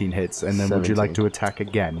 17 hits, and then would you like 17. to attack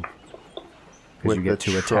again? Because With you get the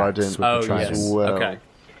 2 attacks trident. with the Oh, trident. yes. Well. Okay.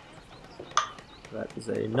 That is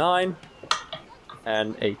a 9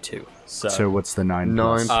 and a 2. So what's the 9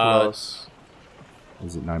 9 plus? plus.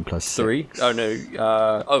 Is it 9 plus 3. 6? Oh,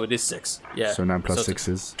 no. It is 6. Yeah. So 9 plus it's 6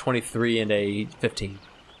 is 23 and a 15.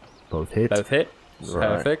 both hit. Both hit.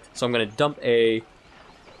 Right. Perfect. So I'm going to dump a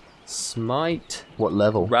smite, What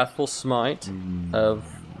level? wrathful smite of.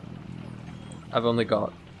 I've only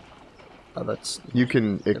got. Oh, that's You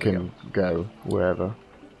can. It we can go wherever.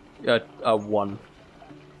 1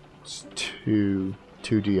 It's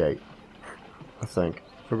 2d8. I think.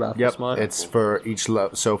 for wrathful Yep, smite. it's for each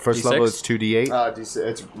level. So first D6? level it's 2d8.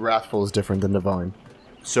 It's wrathful is different than divine.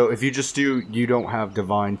 So if you just do, you don't have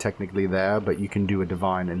divine technically there, but you can do a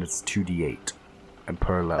divine and it's 2d8 and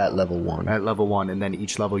per level. At level 1. At level 1, and then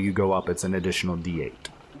each level you go up, it's an additional d8.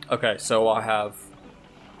 Okay, so I have.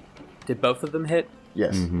 Did both of them hit?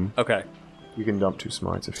 Yes. Okay, You can dump 2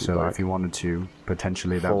 smites if you So like. if you wanted to,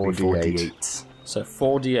 potentially that would be 4d8. 4d8s. so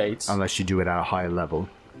 4d8s, Unless you do it at a higher level.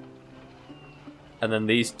 and then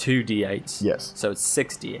these 2d8s. Yes. So it's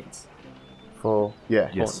 6d8s. 4. Yeah.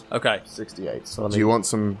 Yes. Okay. 68. So let Do me- you want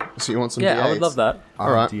some? So you want some? Yeah, I D8s? would love that.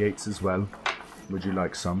 Alright. D8s as well. Would you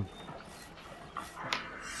like some?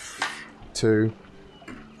 2.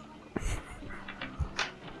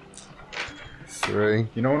 3.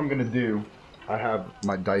 You know what I'm gonna do? I have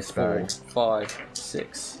my dice 4, bag. 5,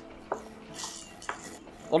 6.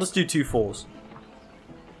 I'll just do 2 4s.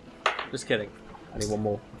 Just kidding. I need one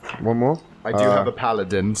more. One more. I do have a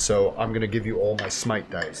paladin, so I'm gonna give you all my smite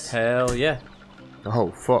dice. Hell yeah.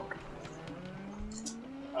 Oh fuck.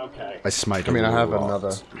 Okay. I smite. I mean, I have lot.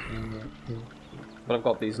 another. But I've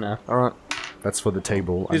got these now. All right. That's for the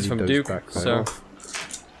table. These I are need from those Duke, back so.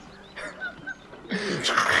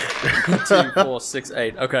 there. 2, 4, 6,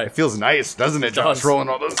 8. Okay. It feels nice, doesn't it? does. Josh rolling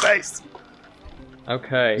all those dice.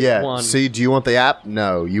 Okay. Yeah. 1. See, do you want the app?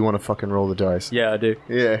 No. You want to fucking roll the dice. Yeah, I do.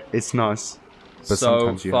 Yeah. It's nice, but So,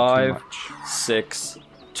 sometimes you have too 5, much. 6,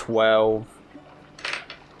 12,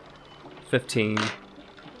 15,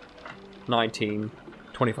 19,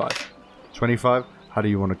 25. 25. How do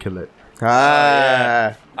you want to kill it?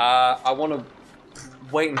 Ah. I want to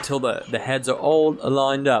wait until the heads are all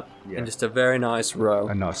lined up Yeah. in just a very nice row.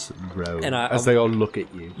 A nice row. And as they all look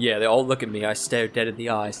at you. Yeah, they all look at me. I stare dead in the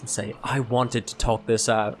eyes and say, I wanted to talk this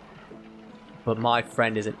out, but my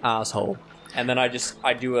friend is an asshole. And then I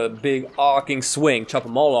do a big arcing swing, chop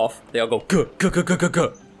them all off. They all go, good, good, good, good, good,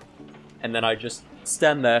 good. And then I just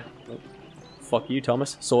stand there. Fuck you,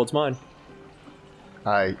 Thomas. Sword's mine.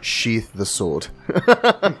 I sheath the sword.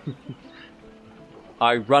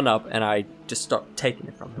 I run up and I just start taking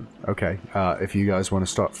it from him. Okay. If you guys want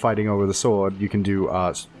to start fighting over the sword, you can do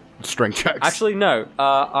strength checks. Actually, no.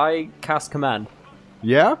 I cast command.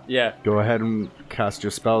 Yeah. Yeah. Go ahead and cast your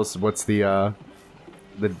spells. What's the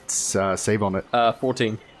save on it?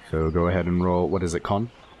 14. So go ahead and roll. What is it? Con.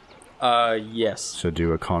 Yes. So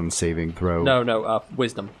do a con saving throw. No,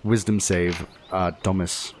 wisdom. Wisdom save.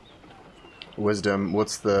 Domus. Wisdom.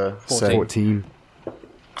 What's the 14.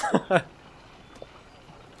 14.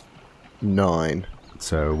 9.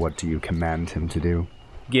 So what do you command him to do?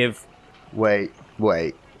 Give. Wait.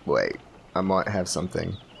 I might have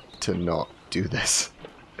something to not do this.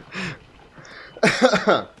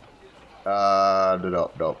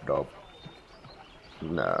 Dop.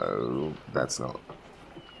 No, that's not.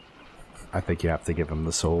 I think you have to give him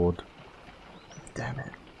the sword. Damn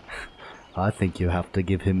it. I think you have to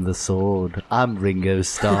give him the sword. I'm Ringo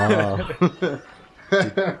Starr.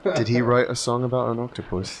 Did he write a song about an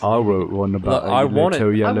octopus? I wrote one about Look, I want it. I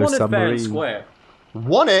yellow want it fair submarine. and square.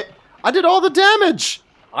 Won it? I did all the damage!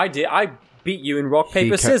 I did. I beat you in rock,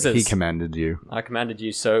 paper, scissors. He commanded you. I commanded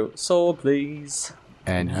you, so sword, please.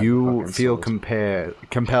 And you fucking feel sword.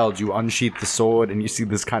 compelled. You unsheath the sword, and you see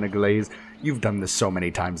this kind of glaze. You've done this so many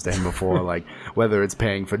times to him before, like whether it's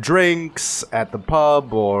paying for drinks at the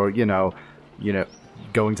pub or you know,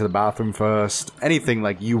 going to the bathroom first. Anything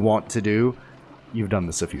like you want to do, you've done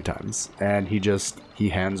this a few times. And he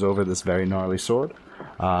hands over this very gnarly sword.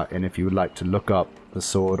 And if you would like to look up the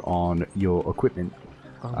sword on your equipment,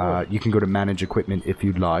 you can go to manage equipment if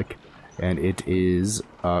you'd like. And it is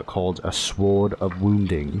called a Sword of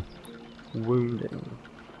Wounding. Wounding.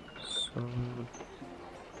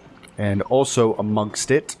 And also amongst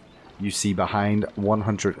it, you see behind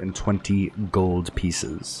 120 gold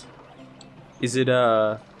pieces. Is it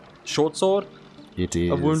a short sword It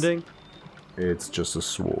is. of wounding? It's just a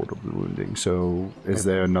Sword of Wounding. So is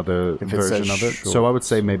there another it version says of it? short So I would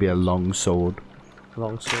say maybe a long sword,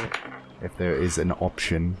 Long sword. if there is an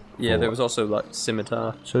option. Yeah, for- there was also like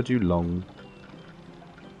scimitar. So do long.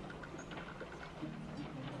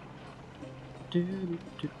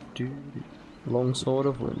 Long sword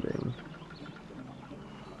of wounding.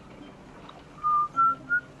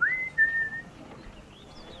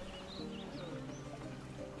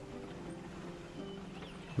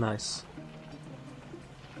 Nice.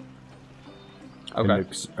 It Okay.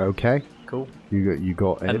 looks okay. Cool. You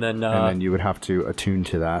got it, And then, and then you would have to attune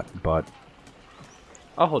to that. But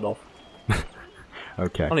I'll hold off.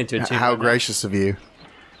 okay. I need to attune. How right now. gracious of you.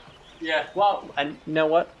 Yeah. Well, and you know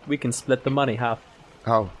what? We can split the money half.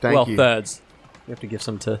 Oh, thank you. Thirds. We have to give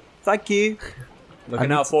some to. Thank you.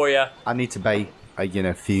 Looking out for you. I need to buy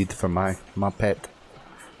a food for my pet.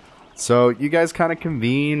 So you guys kind of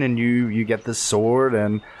convene and you get this sword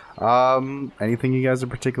and anything you guys are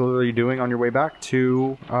particularly doing on your way back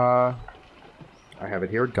to I have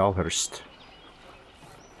it here, Galhurst.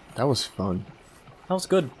 That was fun. That was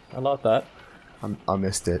good. I like that. I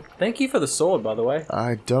missed it. Thank you for the sword, by the way.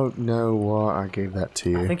 I don't know why I gave that to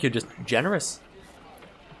you. I think you're just generous.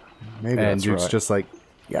 Maybe And that's Duke's right. just like,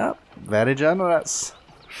 yeah, very generous.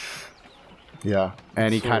 Yeah.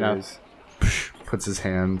 And he Sure kind is. of puts his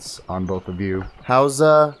hands on both of you. How's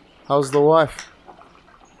the wife?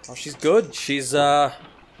 Oh, she's good. She's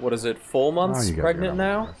what is it? 4 months you gotta pregnant get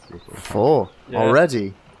now. 4 Yeah.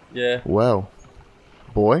 already. Yeah. Well,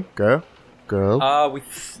 boy, girl.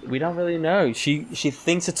 We don't really know. She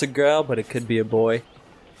thinks it's a girl, but it could be a boy.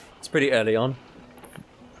 It's pretty early on.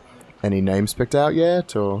 Any names picked out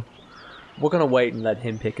yet, or We're gonna wait and let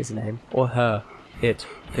him pick his name, or her, it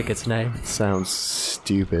pick its name. sounds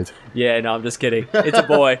stupid? Yeah, no, I'm just kidding. It's a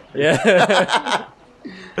boy. Yeah.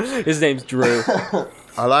 His name's Drew.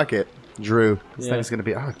 I like it, Drew. This Yeah. thing's gonna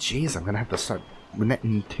be, oh jeez, I'm gonna have to start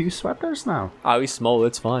knitting 2 sweaters now. Oh, he's small.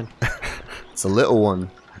 It's fine. It's a little one.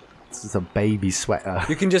 This is a baby sweater.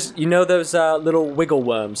 You can just, those little wiggle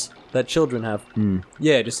worms that children have.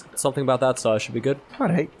 Yeah, just something about that size should be good.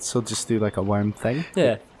 Alright, so just do like a worm thing.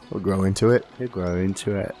 Yeah. We'll grow into it. You grow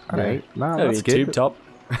into it. Alright. No, That'd that's be a good. tube top.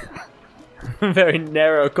 Very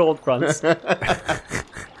narrow cold fronts.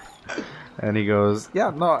 And he goes, yeah,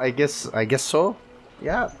 no, I guess so.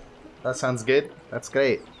 Yeah, that sounds good. That's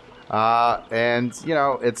great. And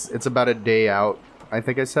it's about a day out, I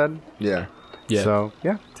think I said. Yeah. Yeah. So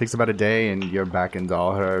yeah, it takes about a day, and you're back in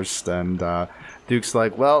Dalhurst. And Duke's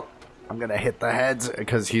like, well, I'm gonna hit the heads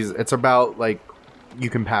because it's about like you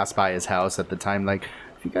can pass by his house at the time. Like,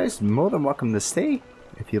 if you guys more than welcome to stay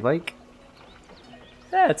if you like.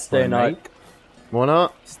 Yeah, it's For day a night. Why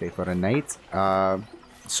not? Stay for a night.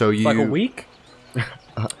 So you Like a week?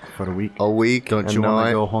 for a week. A week. Don't a you want night,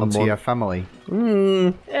 to go a home to month. your family?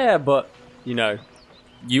 Yeah, but,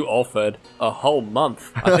 you offered a whole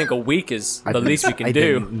month. I think a week is the least we can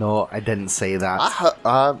do. No, I didn't say that.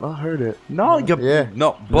 I heard it. No, Yeah.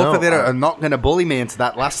 no, both No, of you are not going to bully me into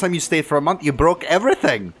that. Last time you stayed for a month, you broke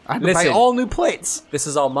everything. I had to buy Listen. all new plates. This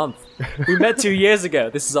is our month. We met 2 years ago.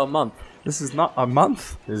 This is our month. This is not a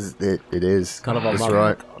month. It is. kind of our That's month.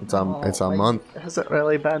 right. It's our month. Has it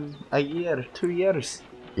really been a year, 2 years?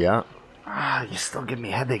 Yeah. Ah, you still give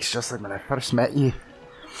me headaches just like when I first met you.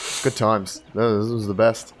 Good times. This was the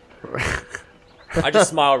best. I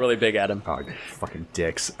just smile really big at him. Oh, you fucking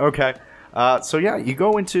dicks. Okay. So yeah, you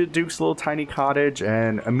go into Duke's little tiny cottage,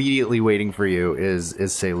 and immediately waiting for you is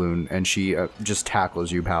Saloon, and she just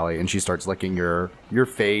tackles you, Pally, and she starts licking your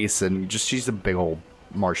face, and she's a big old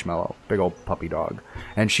Marshmallow, big old puppy dog,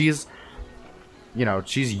 and she's, you know,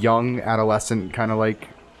 she's young adolescent kind of like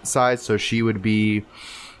size, so she would be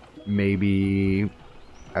maybe,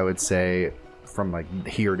 I would say, from like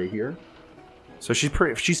here to here. So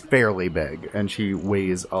she's fairly big, and she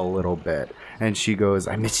weighs a little bit, and she goes,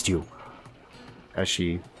 "I missed you," as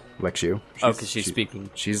she licks you. Because she's speaking.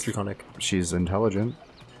 She's Draconic. She's intelligent.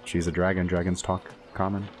 She's a dragon. Dragons talk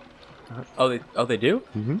common. Oh, they do?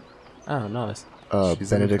 Mm-hmm. Oh, nice.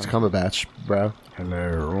 Benedict Cumberbatch, bro.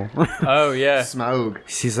 Hello. Oh, yeah. Smoke.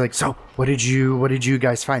 She's like, "So, what did you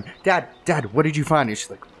guys find? Dad, what did you find?" And she's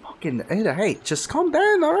like, "Fucking, hey, just calm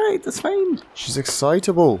down, all right? That's fine." She's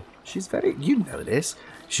excitable. She's very, you know this.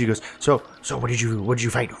 She goes, so what did you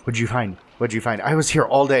find? What did you find? I was here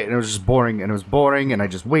all day, and it was just boring, and I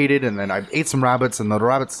just waited, and then I ate some rabbits, and the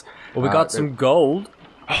rabbits... Well, we got some gold.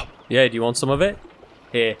 Yeah, do you want some of it?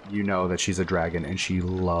 Here. You know that she's a dragon, and she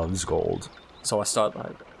loves gold. So I start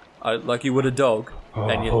like you would a dog.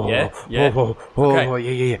 And yeah.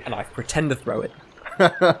 Yeah. And I pretend to throw it.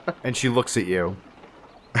 And she looks at you.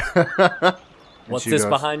 What's this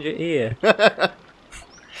behind your ear?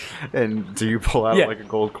 And do you pull out like a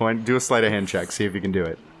gold coin? Do a sleight of hand check. See if you can do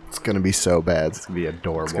it. It's gonna be so bad. It's gonna be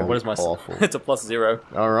adorable. What is my... awful. It's a +0.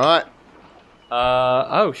 All right.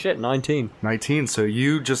 Oh shit, 19. 19. So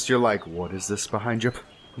you're like, what is this behind you?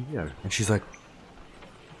 Yeah. And she's like,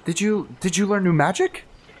 Did you learn new magic?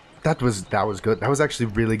 That was good. That was actually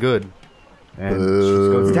really good. And she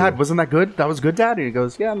goes, "Dad, wasn't that good? That was good, Dad." And he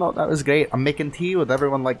goes, "Yeah, no, that was great. I'm making tea with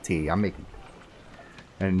everyone like tea. I'm making."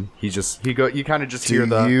 And you kind of just hear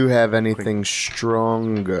the... Do you have anything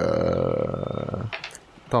stronger?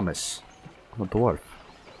 Thomas, I'm a dwarf.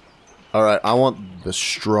 All right, I want the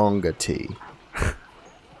stronger tea.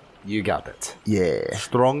 You got it. Yeah.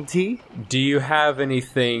 Strong tea? Do you have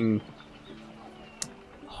anything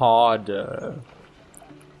harder?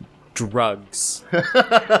 Drugs.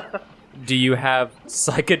 Do you have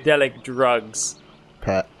psychedelic drugs?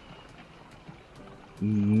 Pat.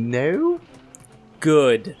 No.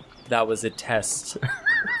 Good. That was a test.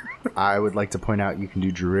 I would like to point out you can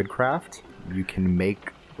do druidcraft. You can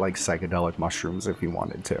make like psychedelic mushrooms if you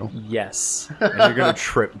wanted to. Yes. And you're gonna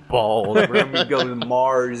trip balls. We're gonna go to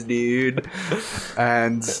Mars, dude.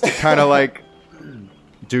 And kind of like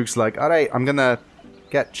Duke's like, "All right, I'm gonna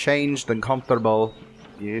get changed and comfortable.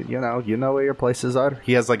 You know where your places are."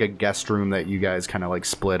 He has like a guest room that you guys kind of like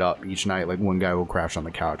split up each night. Like one guy will crash on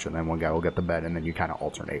the couch, and then one guy will get the bed, and then you kind of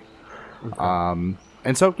alternate. Okay.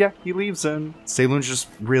 And so yeah, he leaves, and Saloon's just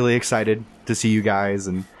really excited to see you guys.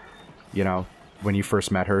 And you know, when you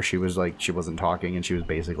first met her, she was like, she wasn't talking, and she was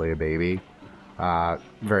basically a baby.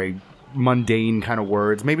 Very mundane kind of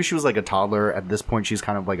words. Maybe she was like a toddler. At this point, she's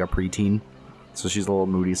kind of like a preteen, so she's a little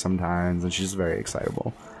moody sometimes, and she's very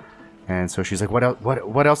excitable. And so she's like, "What else?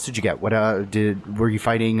 What else did you get? Were you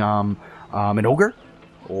fighting an ogre,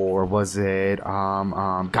 or was it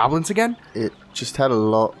goblins again?" It just had a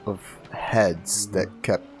lot of heads that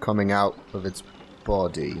kept coming out of its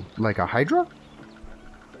body. Like a hydra?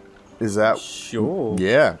 Is that... Sure.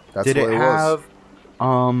 Yeah, that's Did what it it was.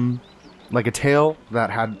 have like a tail that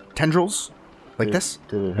had tendrils like this?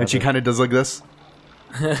 Did it And she kind of does like this.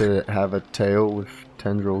 Did it have a tail with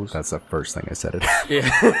tendrils? That's the first thing I said it.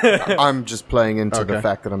 Yeah. I'm just playing into the Okay.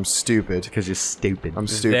 fact that I'm stupid. Because you're stupid. I'm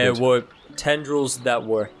stupid. There were tendrils that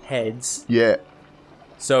were heads. Yeah.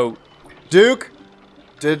 So Duke,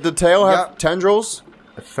 did the tail have tendrils?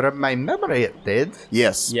 From my memory, it did.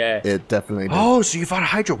 Yes. Yeah. It definitely did. Oh, so you fought a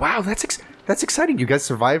hydra. Wow, that's exciting. You guys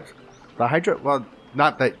survived the hydra. Well,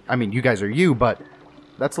 not that, I mean, you guys are you, but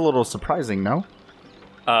that's a little surprising, no?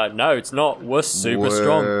 no, it's not. We're super We're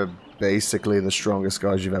strong. basically the strongest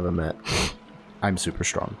guys you've ever met. I'm super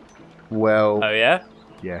strong. Well, Oh yeah?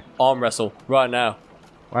 Yeah. Arm wrestle right now.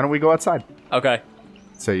 Why don't we go outside? Okay.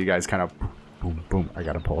 So you guys kind of boom, boom. I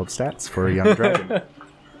gotta pull up stats for a young dragon.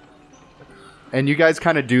 And you guys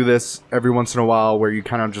kind of do this every once in a while, where you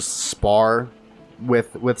kind of just spar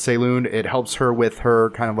with Saloon. It helps her with her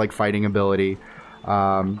kind of like fighting ability.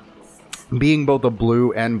 Being both a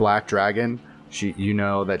blue and black dragon, you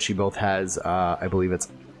know that she both has, I believe it's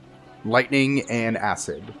lightning and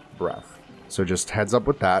acid breath. So just heads up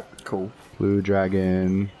with that. cool. Blue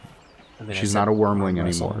dragon. And then She's I not a said wormling arm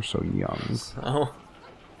wrestle. anymore, so young. Oh.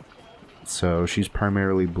 So she's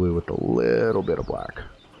primarily blue with a little bit of black.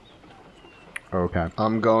 Okay.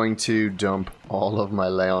 I'm going to dump all of my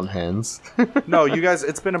lay on hands. No, you guys,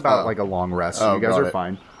 it's been about like a long rest, so Oh, you guys got are it.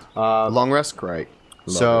 fine. Long rest, great.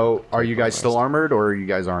 Love So it. are you guys still armored, or you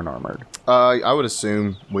guys aren't armored? I would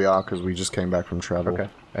assume we are because we just came back from travel. Okay.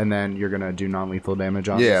 And then you're going to do non-lethal damage,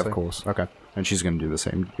 Yeah, obviously? of course. Okay. And she's going to do the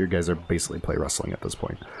same. You guys are basically play wrestling at this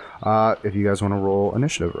point. If you guys want to roll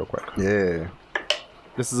initiative real quick. Yeah.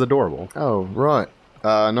 This is adorable. Oh, right.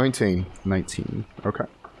 19. 19. Okay.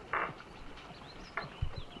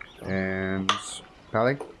 And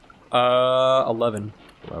Pally? 11.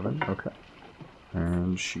 11. Okay.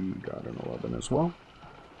 And she got an 11 as well.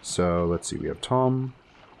 So let's see. We have Tom.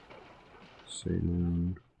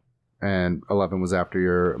 Satan. And 11 was after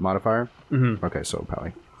your modifier? Mm-hmm. Okay, so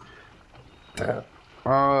Pally.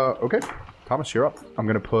 Okay. Thomas, you're up. I'm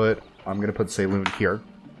gonna put Saloon here.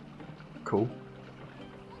 Cool.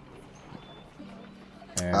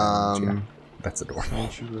 And yeah, that's adorable.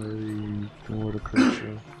 Sanctuary, water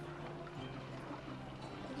creature.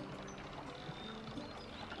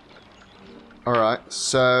 Alright,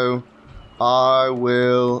 so I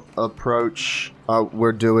will approach.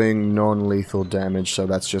 We're doing non-lethal damage, so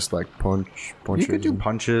that's just like punches. You could do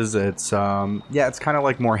punches. It's it's kind of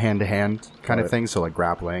like more hand-to-hand kind of thing. So like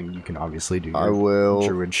grappling, you can obviously do your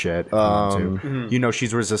druid shit if you want to. You know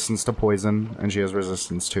she's resistance to poison, and she has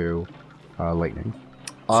resistance to lightning.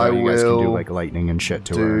 So you guys can do like lightning and shit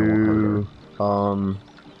to her. And it won't hurt her.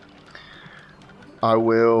 I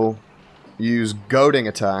will use goading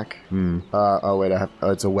attack. Oh wait,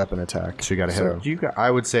 it's a weapon attack. So you got to hit.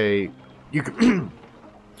 I would say you could.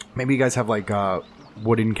 Maybe you guys have like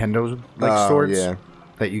wooden kendo swords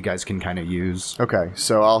that you guys can kind of use. Okay,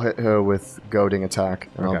 so I'll hit her with goading attack,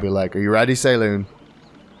 and I'll be like, "Are you ready, Saloon?"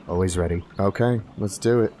 Always ready. Okay, let's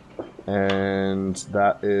do it. And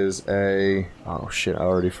that is a... Oh, shit, I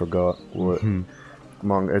already forgot. What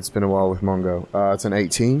it's been a while with Mongo. It's an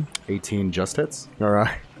 18. 18 just hits.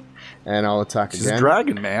 Alright. And I'll attack again. She's a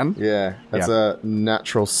dragon, man. Yeah, that's a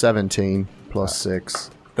natural 17 plus 6.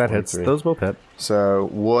 That hits. Those both hit. So,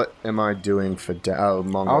 what am I doing for...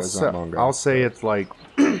 Mongo is not Mongo. I'll say it's like...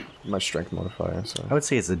 my strength modifier, so... I would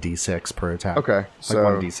say it's a d6 per attack. Okay, so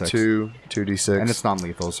 1d6. 2d6. And it's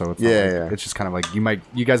non-lethal, so it's it's just kind of like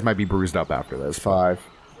you guys might be bruised up after this. 5.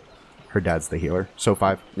 Her dad's the healer, so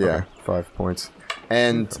 5. Yeah, okay. 5 points.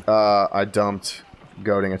 And I dumped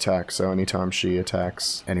goading attack, so anytime she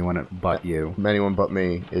attacks anyone but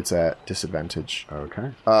me, it's at disadvantage.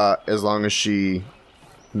 Okay. As long as she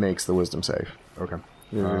makes the wisdom save. Okay.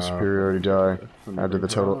 Superiority die. Add to the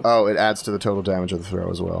total. Oh, it adds to the total damage of the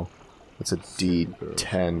throw as well. It's a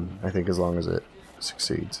D10, I think, as long as it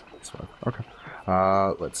succeeds. Okay.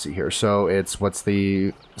 Let's see here. So it's what's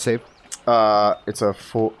the save? It's a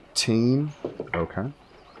 14. Okay.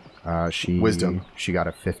 Wisdom. She got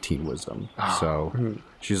a 15 wisdom. So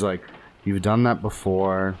she's like, "You've done that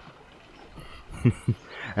before,"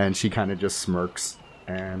 and she kind of just smirks.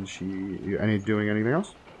 And doing anything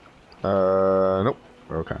else? Nope.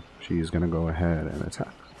 Okay. She's gonna go ahead and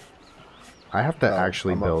attack. I have to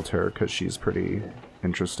actually build her because she's pretty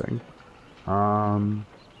interesting.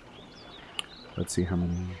 Let's see how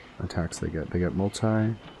many attacks they get. They get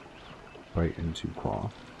multi, bite, into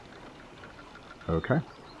claw. Okay.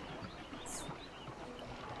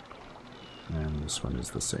 And this one is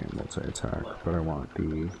the same multi-attack, but I want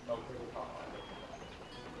the...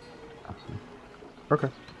 Okay.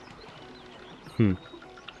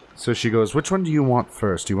 So she goes, which one do you want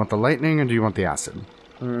first? Do you want the lightning or do you want the acid?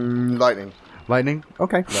 Lightning. Lightning?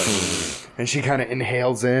 Okay. And she kind of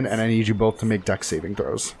inhales in, and I need you both to make dex saving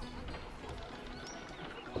throws.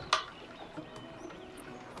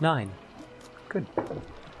 9. Good.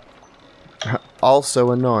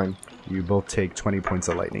 Also a 9. You both take 20 points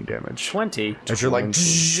of lightning damage. 20? As you're like,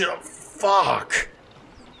 fuck!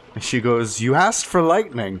 And she goes, you asked for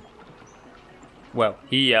lightning. Well,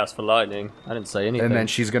 he asked for lightning. I didn't say anything. And then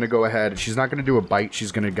she's going to go ahead. She's not going to do a bite.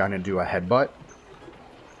 She's going to kind of do a headbutt.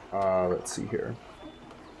 Let's see here.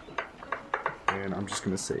 And I'm just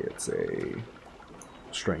going to say it's a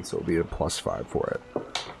strength, so it'll be a +5 for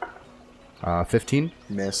it. 15?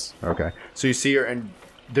 Miss. Okay. So you see her, and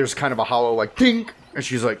there's kind of a hollow, like, dink! And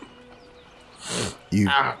she's like...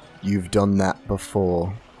 You've done that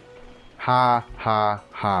before. Ha, ha,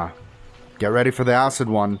 ha. Get ready for the acid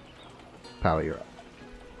one. Pally, you're up.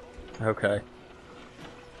 Okay.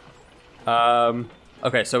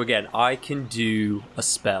 Okay, so again, I can do a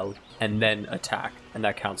spell and then attack, and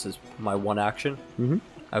that counts as my one action? Mm-hmm.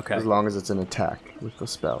 Okay. As long as it's an attack with the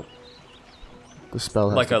spell. The spell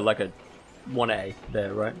has like a 1A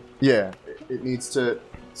there, right? Yeah, it needs to...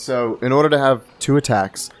 So, in order to have 2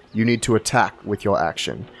 attacks, you need to attack with your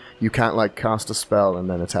action. You can't, like, cast a spell and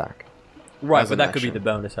then attack. Right, but that could be the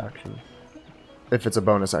bonus action. If it's a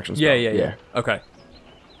bonus action spell. Yeah. Okay.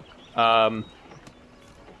 I'll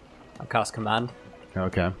cast command.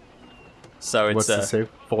 Okay. So it's What's the save?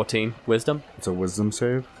 14 wisdom. It's a wisdom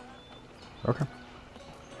save. Okay.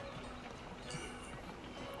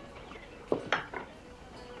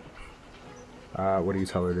 What do you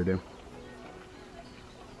tell her to do?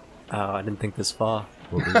 Oh, I didn't think this far.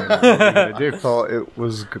 What are you gonna do? Thought it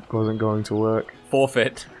wasn't going to work.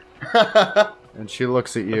 Forfeit. And she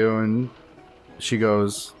looks at you and she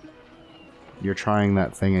goes, "You're trying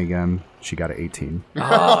that thing again." She got an 18.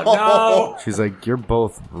 Oh, no! She's like, "You're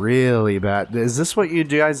both really bad. Is this what you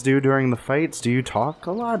guys do during the fights? Do you talk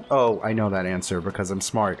a lot?" "Oh, I know that answer because I'm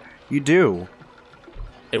smart." "You do."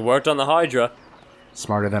 It worked on the Hydra.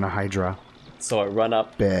 Smarter than a Hydra. So I run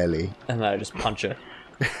up, Barely. and then I just punch her.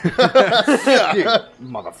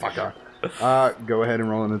 Motherfucker. Go ahead and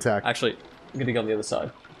roll an attack. Actually, I'm gonna go on the other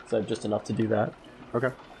side. So I have just enough to do that. Okay.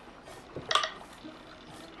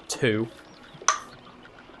 2.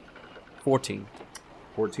 14.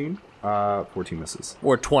 14? 14 misses.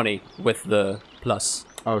 Or 20 with the plus.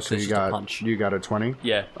 Oh, so It's you just a got punch. you got a 20?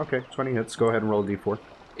 Yeah. Okay, 20 hits. Go ahead and roll a d4.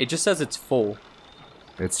 It just says it's full.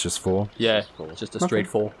 It's just full. Yeah, just a straight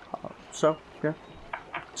full. So, yeah.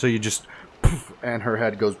 So you just poof, and her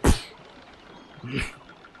head goes poof.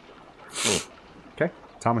 Okay,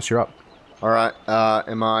 Thomas, you're up. All right.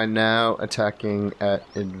 Am I now attacking at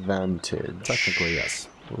advantage? Technically, yes.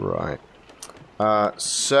 Right.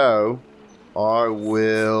 So I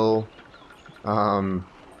will. I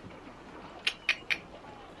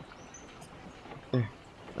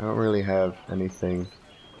don't really have anything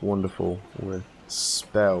wonderful with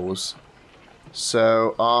spells,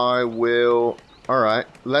 so I will. All right.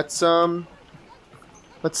 Let's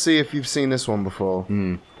see if you've seen this one before,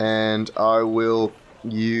 and I will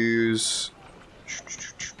use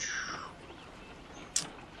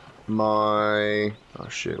my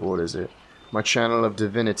what is it? My channel of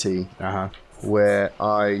divinity, where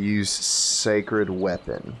I use sacred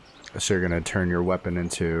weapon. So you're gonna turn your weapon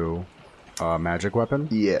into a magic weapon?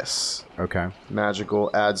 Yes. Okay. Magical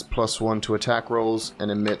adds +1 to attack rolls and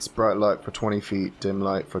emits bright light for 20 feet, dim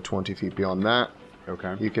light for 20 feet beyond that.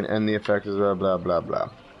 Okay. You can end the effect as blah blah blah blah.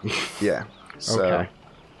 Yeah. So, Okay.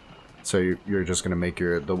 So you're just gonna make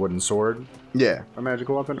the wooden sword yeah. a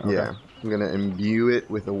magical weapon? Okay. Yeah. I'm gonna imbue it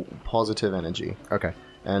with a positive energy. Okay.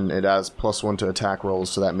 And it adds +1 to attack rolls,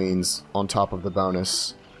 so that means on top of the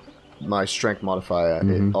bonus, my strength modifier,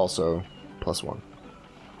 it also +1.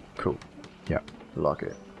 Cool. Yeah. Lock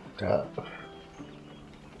it.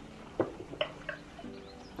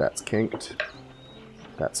 That's kinked.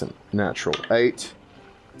 That's a natural 8.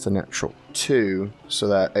 It's a natural 2, so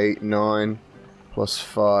that 8, 9,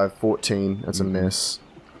 +5, 14. That's a miss.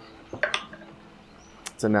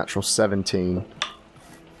 It's a natural 17.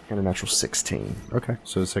 And a natural 16. Okay.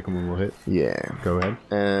 So the second one will hit. Yeah. Go ahead.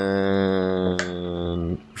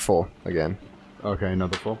 And 4 again. Okay,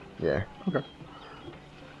 another full. Yeah. Okay.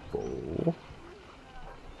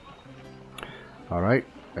 Alright,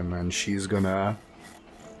 and then she's gonna...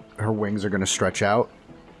 Her wings are gonna stretch out,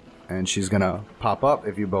 and she's gonna pop up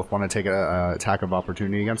if you both want to take a attack of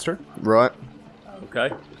opportunity against her. Right.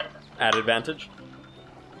 Okay. At advantage.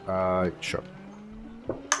 Sure.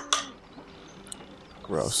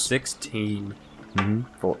 Gross. 16.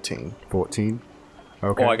 14. 14.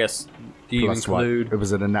 Okay. Oh, I guess. Do you Plus what? include? It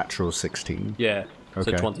was at a natural 16. Yeah.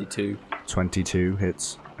 Okay. So 22. 22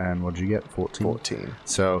 hits. And what'd you get? 14? 14.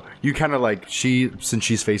 So you kind of like, since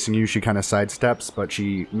she's facing you, she kind of sidesteps, but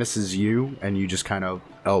she misses you, and you just kind of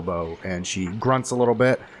elbow, and she grunts a little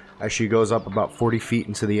bit as she goes up about 40 feet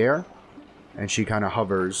into the air, and she kind of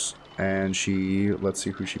hovers, and let's see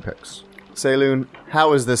who she picks. Saloon,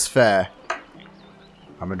 how is this fair?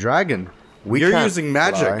 I'm a dragon. We You're can't using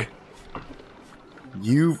magic. fly.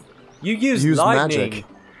 You use use lightning. magic.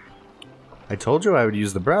 I told you I would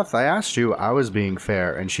use the breath. I asked you. I was being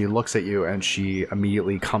fair. And she looks at you, and she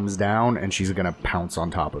immediately comes down, and she's going to pounce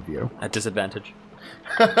on top of you. At disadvantage.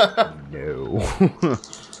 No.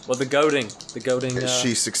 Well, the goading. The goading.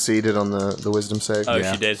 She succeeded on the wisdom save. Oh,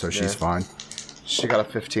 she did. So she's Yeah. fine. She got a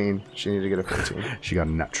 15. She needed to get a 15. She got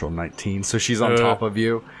a natural 19. So she's on top of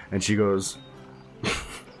you, and she goes...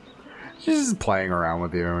 she's just playing around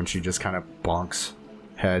with you, and she just kind of bonks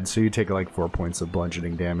head. So you take like 4 points of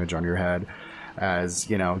bludgeoning damage on your head. As,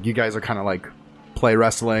 you know, you guys are kind of like play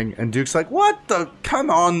wrestling, and Duke's like, "What the? Come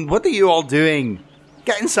on, what are you all doing?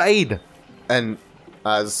 Get inside!" And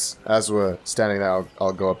as we're standing there,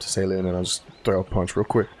 I'll go up to Saloon and I'll just throw a punch real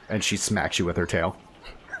quick. And she smacks you with her tail.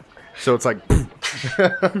 So it's like...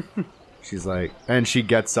 She's like... And she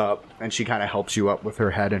gets up, and she kind of helps you up with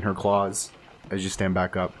her head and her claws as you stand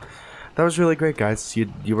back up. That was really great, guys.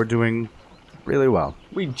 You were doing really well.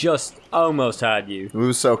 We just almost had you. We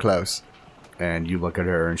were so close. And you look at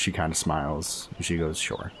her, and she kind of smiles. And she goes,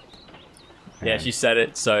 "Sure." Yeah, she said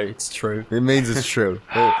it, so it's true. It means it's true.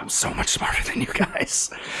 I'm so much smarter than you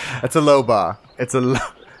guys. That's a low bar. It's a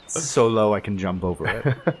It's so low I can jump over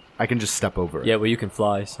it. I can just step over it. Yeah, well, you can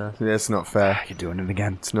fly, so. That's not fair. You're doing it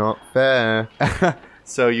again. It's not fair.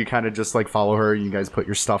 So you kind of just like follow her. You guys put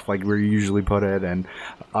your stuff like where you usually put it, and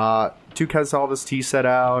Duke has all this tea set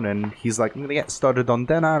out, and he's like, "I'm gonna get started on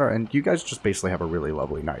dinner," and you guys just basically have a really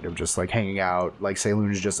lovely night of just like hanging out. Like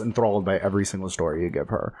Saloon is just enthralled by every single story you give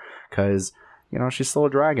her, because you know she's still a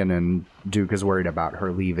dragon, and Duke is worried about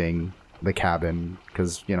her leaving the cabin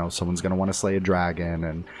because you know someone's gonna want to slay a dragon,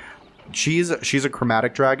 and she's a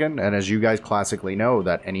chromatic dragon, and as you guys classically know,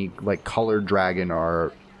 that any like colored dragon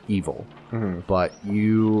are evil. But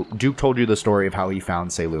Duke told you the story of how he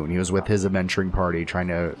found Saloon. He was with his adventuring party trying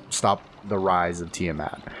to stop the rise of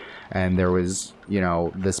Tiamat. And there was, you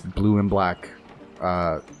know, this blue and black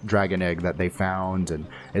dragon egg that they found, and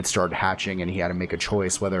it started hatching, and he had to make a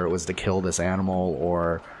choice whether it was to kill this animal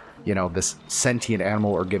or, you know, this sentient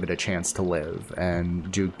animal or give it a chance to live. And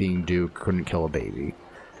Duke, being Duke, couldn't kill a baby.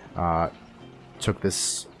 Took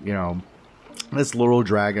this, you know, this little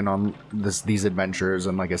dragon on these adventures,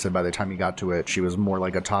 and like I said, by the time you got to it, she was more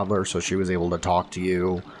like a toddler, so she was able to talk to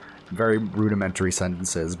you. Very rudimentary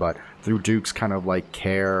sentences, but through Duke's kind of like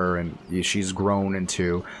care, and she's grown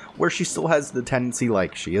into where she still has the tendency,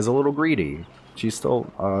 like she is a little greedy. She's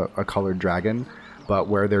still a colored dragon, but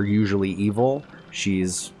where they're usually evil,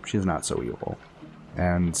 she's not so evil.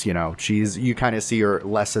 And you know, you kind of see her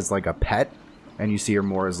less as like a pet, and you see her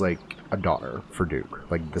more as like a daughter for Duke.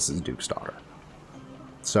 Like this is Duke's daughter.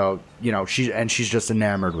 So, you know, she's just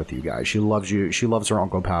enamored with you guys. She loves you. She loves her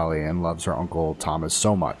Uncle Pally and loves her Uncle Thomas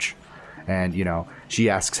so much. And, you know, she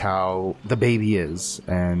asks how the baby is.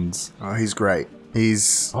 And Oh, he's great.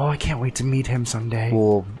 He's... I can't wait to meet him someday.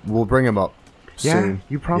 We'll bring him up soon. Yeah,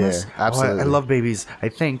 you promise? Yeah, absolutely. I love babies. I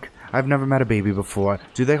think. I've never met a baby before.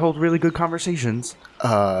 Do they hold really good conversations?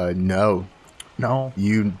 No. No.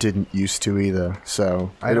 You didn't used to either,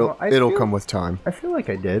 so it'll feel- come with time. I feel like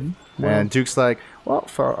I did. And Duke's like, well,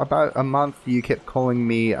 for about a month you kept calling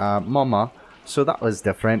me Mama, so that was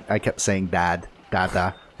different. I kept saying Dad,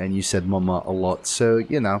 Dada, and you said Mama a lot. So,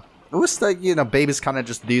 you know, it was like, you know, babies kind of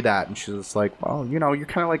just do that. And she's just like, well, you know, you're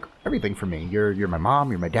kind of like everything for me. You're my mom,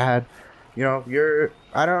 you're my dad. You know,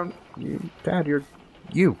 Dad, you're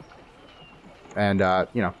you. And,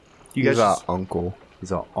 you know, you He's guys our just, uncle.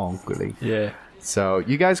 he's our uncle. Yeah. So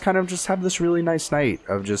you guys kind of just have this really nice night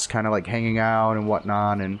of just kind of like hanging out and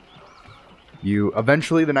whatnot, and you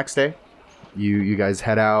eventually the next day, you guys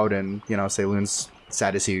head out, and you know Saloon's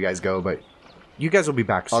sad to see you guys go, but you guys will be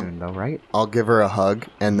back soon though, right? I'll give her a hug,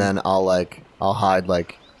 and then I'll hide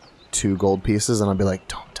like 2 gold pieces, and I'll be like,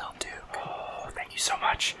 "Don't tell Duke." Oh, thank you so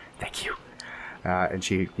much, thank you. And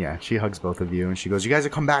she hugs both of you, and she goes, "You guys will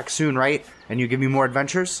come back soon, right? And you give me more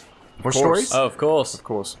adventures, more stories." Oh, of course. Of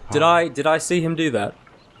course. Did I see him do that?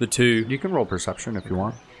 The 2. You can roll perception if you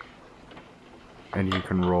want, and you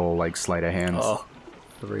can roll like sleight of hand. Oh,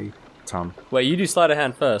 3. Tom. Wait, you do sleight of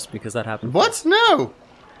hand first because that happened. What? No.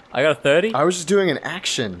 I got a 30. I was just doing an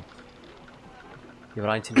action. Yeah, but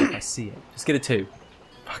I need to know if I see it. Just get a 2.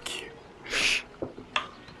 Fuck you.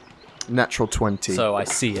 Natural 20. So I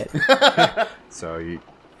see it. So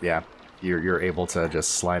you're able to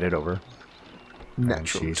just slide it over.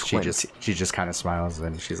 Natural And 20. she just kind of smiles,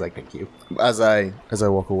 and she's like, "Thank you." As I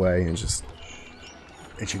walk away and just...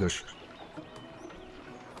 And she goes,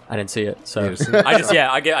 I didn't see it. So You didn't see it?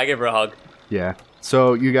 I give her a hug. "Yeah."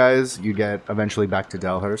 So you get eventually back to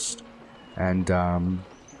Delhurst, and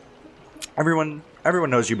everyone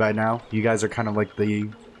knows you by now. You guys are kind of like the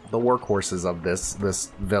workhorses of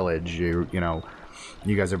this village. You know,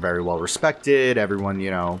 you guys are very well respected. Everyone,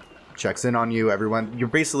 you know, checks in on you. You're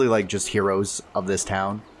basically like just heroes of this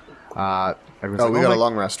town. Everyone's like, we got a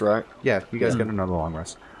long rest, right? Yeah, you guys get another long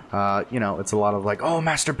rest. You know, it's a lot of like, oh,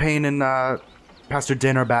 Master Payne and Pastor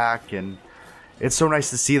Din are back, and it's so nice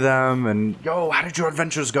to see them, and yo, how did your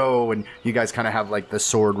adventures go? And you guys kind of have like the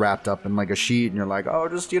sword wrapped up in like a sheet, and you're like, oh,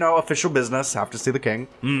 just, you know, official business, have to see the king.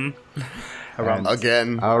 Again.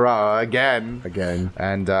 Again.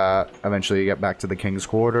 And eventually you get back to the king's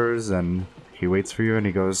quarters, and he waits for you, and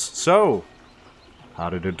he goes, so, how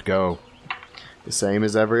did it go? The same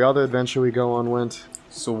as every other adventure we go on, Wint.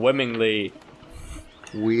 Swimmingly.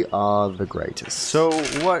 We are the greatest. So,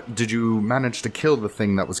 what, did you manage to kill the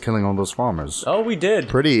thing that was killing all those farmers? Oh, we did.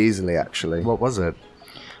 Pretty easily, actually. What was it?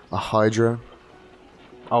 A hydra.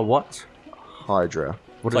 Oh, what? Hydra.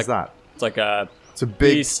 What It's is that? It's like a It's a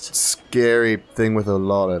big, Beast. scary thing with a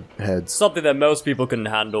lot of heads. something that most people couldn't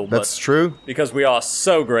handle, That's but true. because we are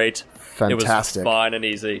so great, Fantastic. it was fine and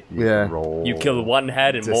easy. Yeah. Roll. You kill one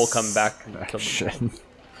head and more come back. And kill them. Shit.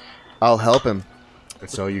 I'll help him.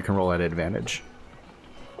 So you can roll at advantage.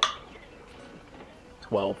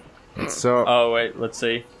 12. So Oh, wait, let's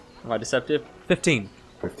see. Am I deceptive? 15.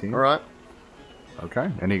 15. All right.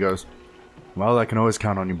 Okay. And he goes, well, I can always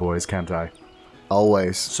count on you boys, can't I?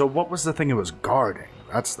 Always. So what was the thing it was guarding?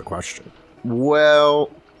 That's the question.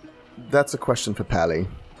 Well, that's a question for Pally.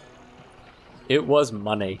 It was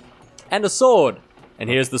money. And a sword. And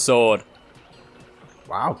here's the sword.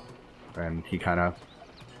 Wow. And he kind of...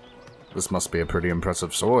 This must be a pretty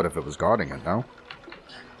impressive sword if it was guarding it, no?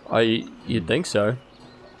 You'd think so.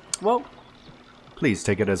 Well, please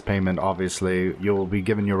take it as payment. Obviously, you'll be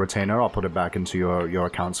given your retainer. I'll put it back into your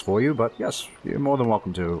accounts for you. But yes, you're more than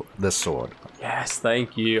welcome to this sword. Yes,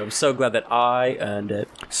 thank you. I'm so glad that I earned it.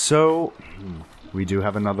 So, we do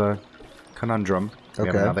have another conundrum. We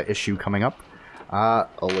have Okay. another issue coming up.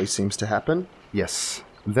 Always seems to happen. Yes.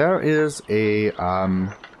 There is a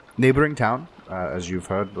neighboring town, as you've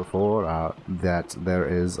heard before, that there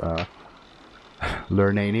is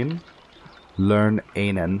Lernanen. There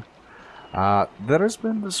has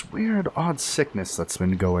been this weird, odd sickness that's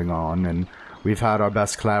been going on, and we've had our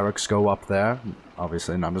best clerics go up there.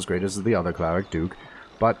 Obviously not as great as the other cleric, Duke,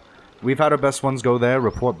 but we've had our best ones go there,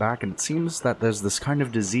 report back, and it seems that there's this kind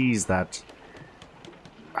of disease that...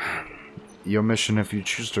 Your mission, if you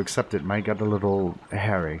choose to accept it, might get a little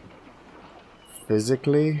hairy.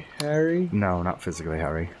 Physically, Harry? No, not physically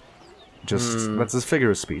hairy. Just, that's his figure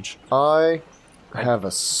of speech. I have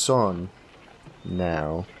a son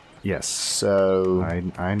now, Yes. so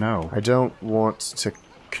I know. I don't want to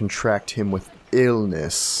contract him with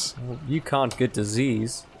illness, Well, you can't get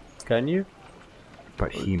disease, can you?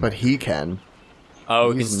 But he... but he can. Oh,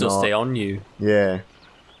 it can He's still not. stay on you. Yeah.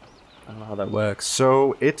 I don't know how that works.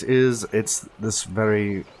 So, it's this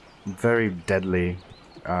very, very deadly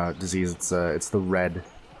disease. It's the Red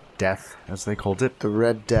Death, as they called it. The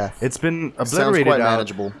Red Death. It's been Sounds obliterated quite out.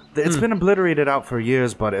 manageable. It's been obliterated out for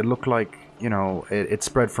years, but it looked like, you know, it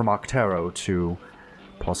spread from Octero to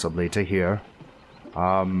possibly to here.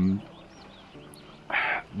 Now,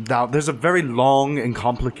 there's a very long and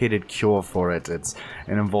complicated cure for it. It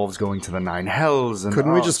involves going to the Nine Hells. And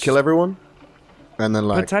Couldn't we just kill everyone? And then,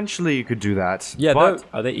 like... Potentially, you could do that. Yeah, but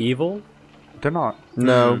are they evil? they're not.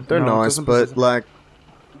 No, they're no, it nice, doesn't but, specify. like,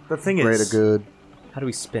 The thing greater is, good. How do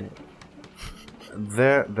we spin it?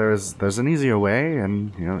 there's an easier way,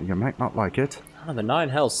 and you know you might not like it. Oh, the Nine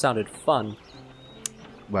Hells sounded fun.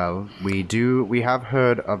 Well, we have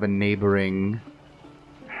heard of a neighboring...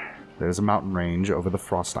 There's a mountain range over the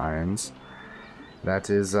Frost Irons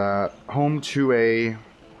that is home to a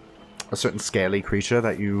certain scaly creature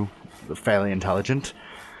that you... fairly intelligent.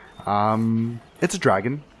 It's a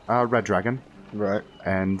dragon, a red dragon. Right.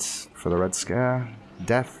 And for the Red Scare,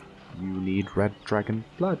 death, you need red dragon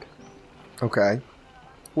blood. Okay.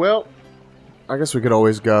 Well, I guess we could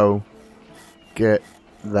always go get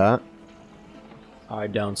that. I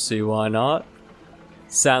don't see why not.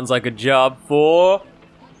 Sounds like a job for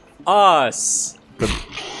us.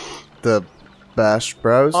 The Bash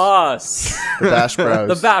Bros? Us. The Bash Bros.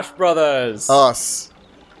 The Bash Brothers. Us.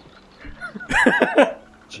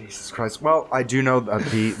 Jesus Christ. Well, I do know that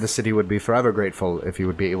the city would be forever grateful if you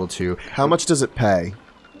would be able to... How much does it pay?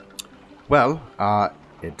 Well,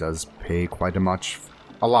 it does pay quite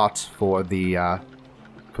a lot for the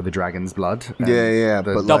dragon's blood. And Yeah,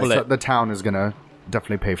 the, but double like, it. The town is gonna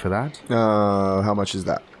definitely pay for that. how much is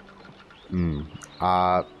that?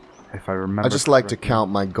 If I remember... I just like to count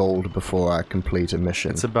my gold before I complete a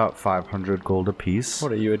mission. It's about 500 gold apiece.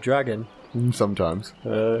 What are you, a dragon? Sometimes.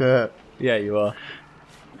 Yeah, you are.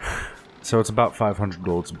 So it's about 500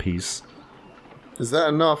 golds apiece. Is that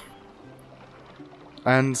enough?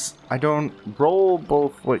 And I don't... Roll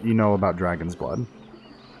both what you know about dragon's blood.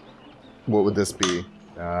 What would this be?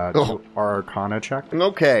 To Arcana check.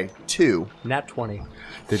 Okay, 2. Nat 20.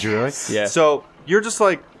 Did you really? Yeah. So you're just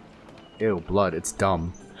like, ew, blood, it's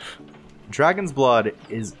dumb. Dragon's blood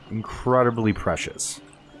is incredibly precious.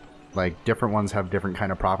 Like, different ones have different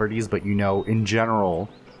kind of properties, but you know, in general,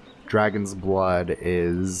 dragon's blood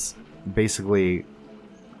is basically,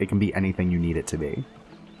 it can be anything you need it to be.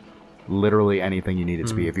 Literally anything you need it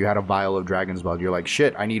to be. If you had a vial of dragon's blood, you're like,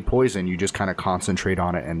 shit, I need poison. You just kind of concentrate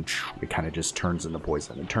on it, and it kind of just turns into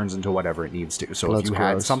poison. It turns into whatever it needs to. So Blood's if you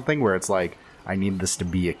had gross. something where it's like, I need this to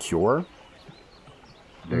be a cure,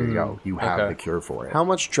 there you go. You have Okay. the cure for it. How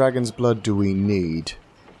much dragon's blood do we need?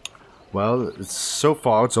 Well, so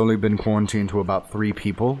far it's only been quarantined to about 3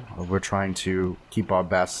 people. We're trying to keep our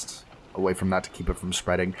best away from that to keep it from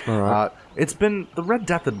spreading. Alright. It's been... The Red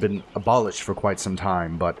Death had been abolished for quite some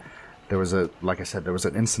time, but there was like I said, there was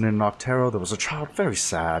an incident in Octero. There was a child, very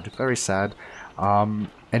sad, very sad. And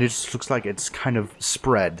it just looks like it's kind of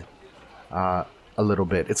spread a little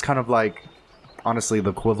bit. It's kind of like honestly, the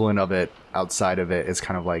equivalent of it outside of it is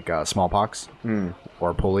kind of like smallpox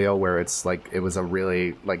or polio, where it's like it was a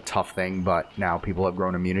really like tough thing, but now people have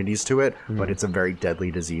grown immunities to it. But it's a very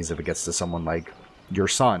deadly disease if it gets to someone like your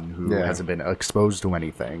son who hasn't been exposed to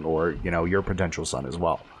anything, or your potential son as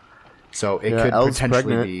well. So it could Elle's potentially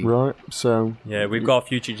pregnant, be right? So Yeah, we've got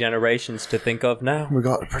future generations to think of now. we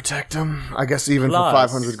got to protect them. I guess even Plus- for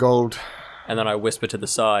 500 gold. And then I whisper to the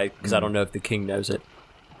side, because I don't know if the king knows it.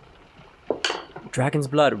 Dragon's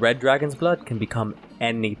blood, red dragon's blood, can become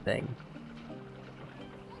anything.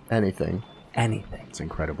 Anything. Anything. it's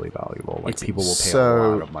incredibly valuable. Like It's- people will pay So,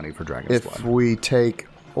 a lot of money for dragon's If blood. we take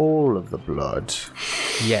all of the blood,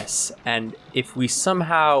 Yes, and if we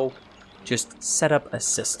somehow just set up a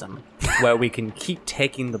system where we can keep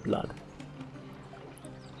taking the blood,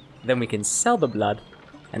 then we can sell the blood,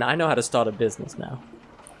 and I know how to start a business now.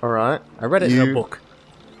 all right. I read it in a book.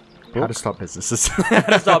 How to stop businesses. How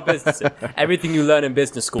to start businesses. Everything you learn in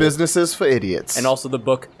business school. Businesses for idiots. And also the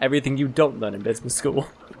book, Everything You Don't Learn in Business School.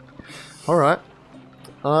 All right.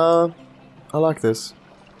 I like this.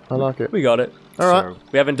 I like it. We got it. All right.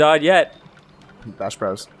 We haven't died yet. Bash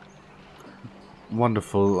Bros.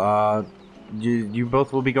 Wonderful. You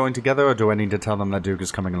both will be going together, or do I need to tell them that Duke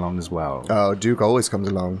is coming along as well? Oh, Duke always comes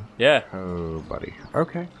along. Yeah. Oh, buddy.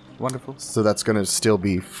 Okay. Wonderful. So that's going to still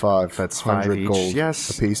be 500 That's 5 each. gold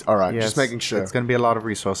Yes. a piece. All right, Yes. just making sure. It's going to be a lot of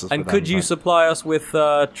resources And for could them, you but- supply us with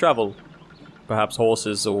travel? Perhaps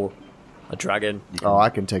horses or a dragon? Oh, I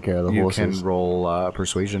can take care of the You horses. can roll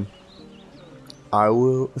persuasion. I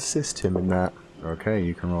will assist him in that. Okay,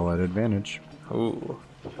 you can roll at advantage. Ooh.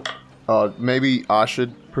 Maybe I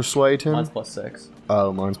should persuade him. Mine's +6.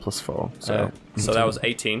 Oh, mine's +4. So So that was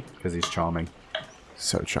 18. Because he's charming.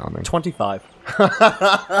 so charming. 25.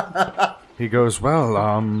 He goes, well,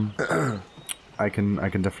 I can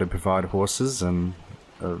definitely provide horses and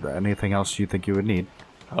anything else you think you would need.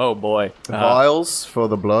 Oh boy. Vials for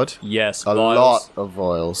the blood. Yes, A vials. lot of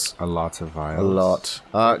vials. A lot of vials.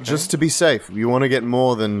 A lot. Just to be safe. You want to get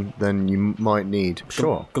more than you might need.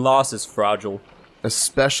 Sure. Glass is fragile.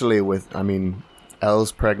 Especially with,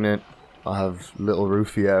 Elle's pregnant. I have little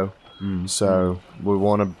Rufio. So we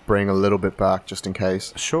want to bring a little bit back just in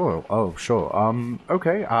case. Sure. Oh, sure.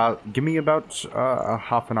 Okay. Give me about a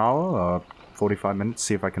half an hour, 45 minutes,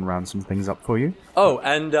 see if I can round some things up for you. Oh,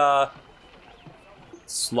 and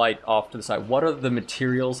slight off to the side. What are the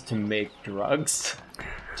materials to make drugs?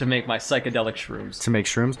 To make my psychedelic shrooms? To make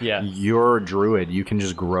shrooms? Yeah. You're a druid. You can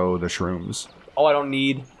just grow the shrooms. Oh, I don't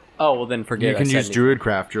need... Oh, well then forget You can I said use anything.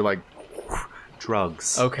 druidcraft. You're like,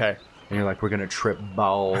 drugs. Okay. And you're like, we're gonna trip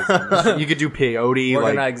balls. And you could do peyote. We're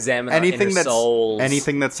like, gonna examine anything our inner that's souls.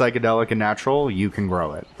 anything that's psychedelic and natural. You can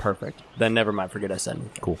grow it. Perfect. Then never mind, forget I said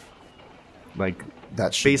anything. Cool. Like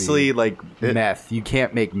That should basically be like meth. You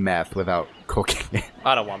can't make meth without cooking it.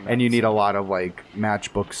 I don't want that. And you need a lot of like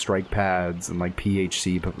matchbook strike pads and like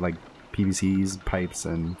PHC, like PVCs, pipes,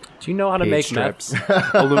 and Do you know how to pH make meth?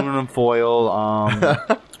 strips, aluminum foil.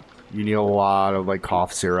 You need a lot of like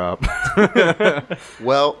cough syrup.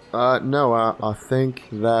 Well, no, I think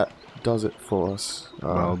that does it for us.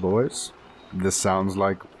 Well, boys, this sounds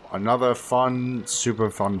like another fun, super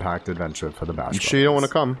fun-packed adventure for the Bash. you sure you don't want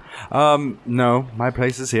to come? No, my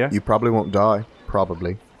place is here. You probably won't die.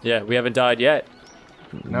 Probably. Yeah, we haven't died yet.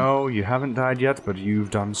 No, you haven't died yet, but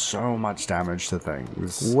you've done so much damage to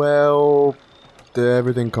things. Well,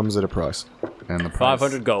 everything comes at a price. And the price.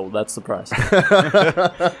 500 gold, that's the price.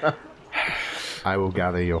 I will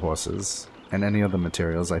gather your horses and any other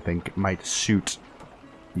materials I think might suit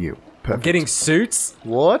you. Getting suits?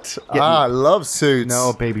 What? I love suits.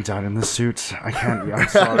 No, baby died in the suit. I can't. I'm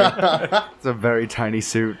sorry. It's a very tiny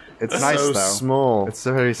suit. It's nice so though. small. It's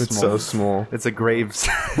very small. It's so small. It's a grave. It's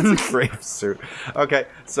a grave suit. Okay,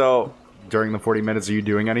 so during the 40 minutes, are you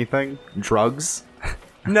doing anything? Drugs?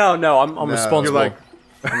 No, I'm responsible. You're like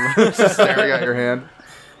just staring at your hand.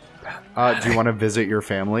 Do you want to visit your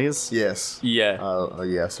families? Yes. yeah.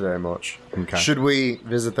 Yes, very much. Okay. Should we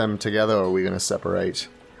visit them together, or are we going to separate?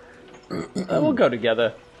 We'll go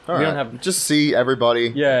together. All we right. don't have... Just see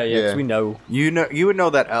everybody. Yeah, 'cause we know. You would know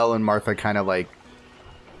that Elle and Martha kind of like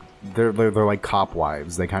they're like cop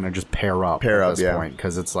wives. They kind of just pair up Pair at up, this yeah. point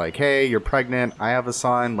because it's like, hey, you're pregnant. I have a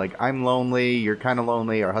son. Like I'm lonely. You're kind of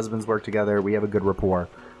lonely. Our husbands work together. We have a good rapport.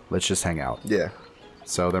 Let's just hang out. Yeah.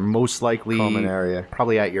 So they're most likely Common area.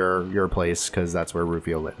 probably at your place because that's where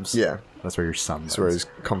Rufio lives. Yeah. That's where your son lives. That's where he's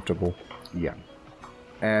comfortable. Yeah.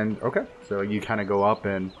 And okay, so you kind of go up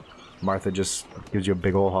and Martha just gives you a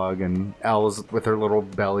big old hug, and Elle's with her little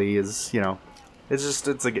belly is,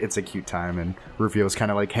 it's a cute time, and Rufio's kind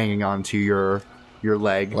of like hanging on to your your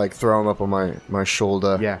leg. like throw him up on my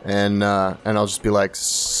shoulder. Yeah. And I'll just be like,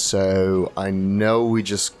 so I know we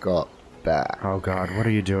just got back. Oh God, what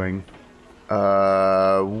are you doing?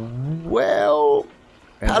 Well,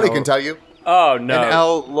 And Pally El- can tell you. Oh no. And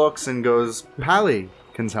Elle looks and goes, Pally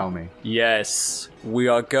can tell me. Yes, we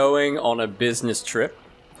are going on a business trip.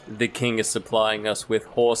 The king is supplying us with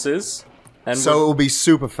horses. And So it will be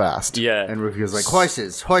super fast. yeah. And Rufio's like,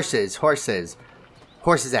 horses, horses, horses.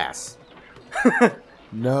 Horse's ass.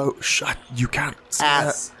 No, shut. You can't say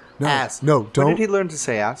Ass. that. No, Ass. no, When don't. did he learn to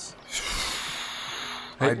say ass?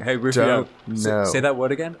 Hey, Rufio, don't know. say that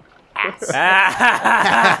word again. And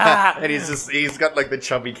he's got like the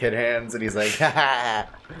chubby kid hands and he's like,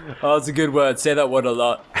 Oh, it's a good word. Say that word a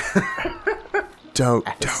lot. Don't.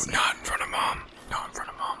 Not in front of mom. Not in front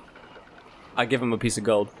of mom. I give him a piece of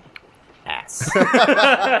gold. ass.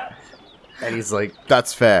 And he's like,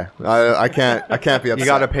 That's fair. I can't be upset. you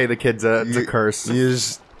gotta pay the kid to curse. You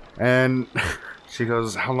just, And she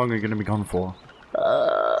goes, how long are you gonna be gone for?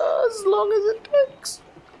 as long as it takes.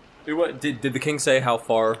 Did the king say how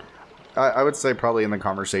far? I would say probably in the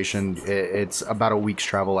conversation, it's about a week's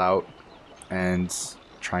travel out, and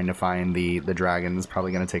trying to find the dragon is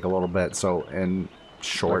probably going to take a little bit. So in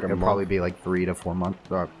short, Like a it'll month. probably be like 3 to 4 months.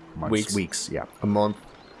 Weeks. Yeah. A month.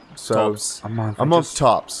 So Tops. A month. a month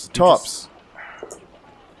tops. Tops.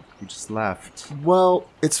 You just left. Well,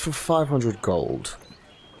 it's for 500 gold.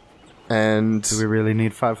 And Do we really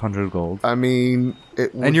need 500 gold? I mean,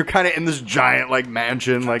 it would, And you're kind of in this giant like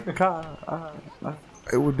mansion, like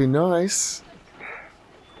it would be nice.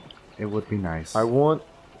 it would be nice. I want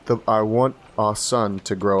our son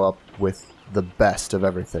to grow up with the best of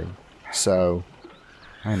everything. So,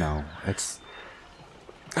 I know it's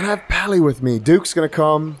and I have Pally with me. Duke's gonna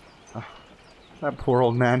come. that poor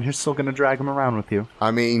old man. You're still gonna drag him around with you.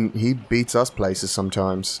 I mean, he beats us places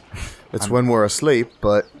sometimes. It's when we're asleep,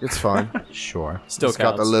 but it's fine. Sure. Still He's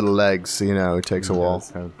got counts. the little legs, you know. It takes a while.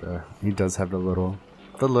 He does have the little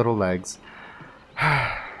legs.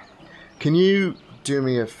 Can you do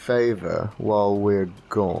me a favor while we're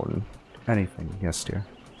gone? Anything, yes, dear.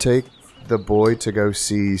 Take the boy to go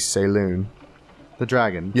see Saloon. The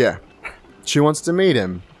dragon. Yeah. She wants to meet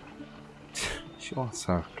him. She wants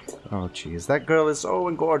to. Oh, jeez, that girl is so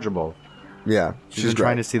incorrigible. Yeah. She's been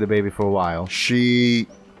trying to see the baby for a while. She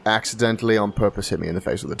accidentally on purpose hit me in the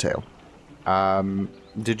face with a tail.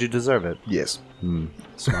 Did you deserve it? Yes.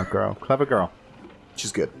 Smart girl, clever girl.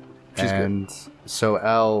 She's good. She's good. And so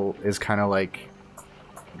Elle is kind of like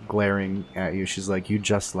glaring at you. She's like, "You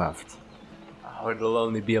just left." Oh, it'll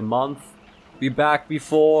only be a month. Be back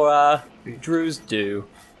before Drew's due.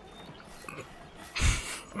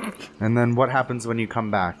 And then what happens when you come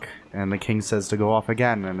back? And the king says to go off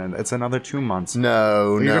again, and then it's another 2 months.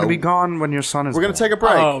 No, You're no. gonna be gone when your son is. We're gonna born. take a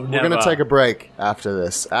break. Oh, we're never. gonna take a break after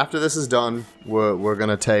this. After this is done, we're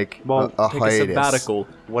gonna take Well, a Take hiatus. a sabbatical.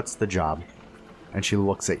 What's the job? And she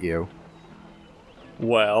looks at you.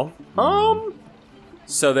 Well,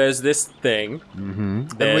 so there's this thing. And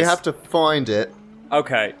we have to find it.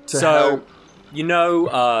 Okay, to so help. you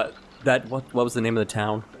know that what was the name of the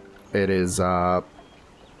town? It is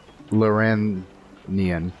Lorenian.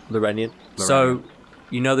 Lorenian. So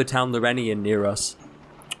you know the town Lorenian near us.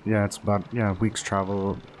 Yeah, it's about a week's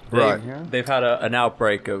travel. Right. They've had an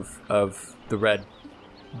outbreak of the Red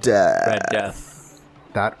Dad. Death.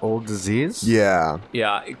 That old disease? Yeah.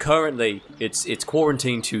 Yeah, currently it's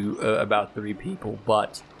quarantined to about 3 people,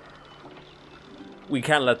 but we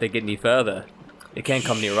can't let that get any further. It can't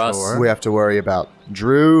come near us. Sure. We have to worry about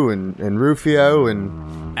Drew and Rufio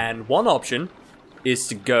and And one option is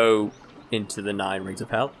to go into the 9 rings of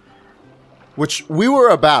hell. which we were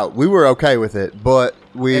about. We were okay with it, but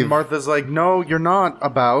we And Martha's like, "No, you're not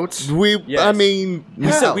about." Yes. I mean,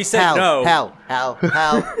 We said no. Hell.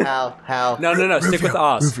 No. Stick with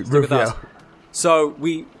us. Rufio, Stick with us. Rufio. So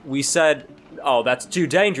we said, oh, that's too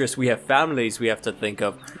dangerous. We have families we have to think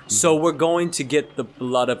of. So we're going to get the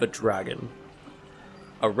blood of a dragon,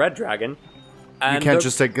 a red dragon. And You can't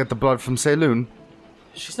just get the blood from Saloon.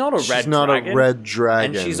 She's not a red she's not dragon. a red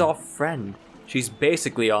dragon. And she's our friend. She's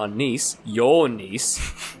basically our niece, your niece.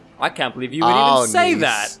 I can't believe you would Our even say niece.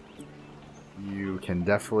 that. You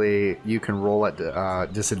can roll at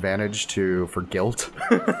disadvantage for guilt,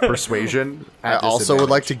 persuasion. I also would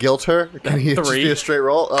like to guilt her. Can he just 3? be a straight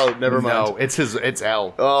roll? Oh, never mind. No, it's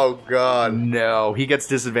L. Oh God. No, he gets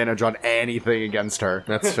disadvantage on anything against her.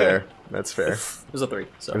 That's fair. That's fair. It was a 3.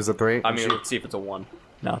 So. It was a 3. I mean, let's see if it's a 1.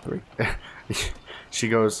 No, 3. She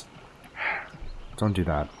goes, "Don't do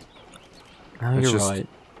that. Oh, It's you're just- right.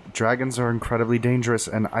 Dragons are incredibly dangerous,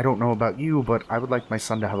 and I don't know about you, but I would like my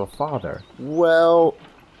son to have a father." Well,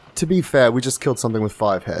 to be fair, we just killed something with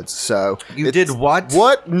 5 heads, so... You did what?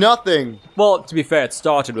 What? Nothing! Well, to be fair, it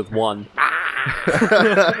started with 1.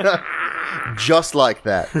 Just like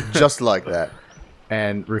that. Just like that.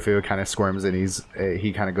 And Rufio kind of squirms and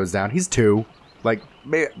he kind of goes down. He's 2. Like,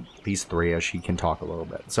 he's 3 as he can talk a little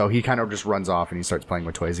bit. So he kind of just runs off and he starts playing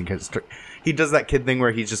with toys. He does that kid thing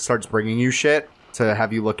where he just starts bringing you shit to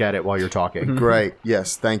have you look at it while you're talking. Great.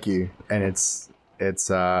 Yes, thank you. And it's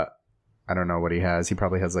I don't know what he has. He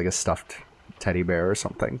probably has like a stuffed teddy bear or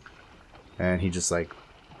something. And he just like,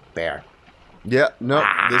 bear. Yeah, no,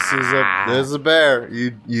 there's a bear.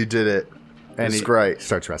 You did it. And it's great.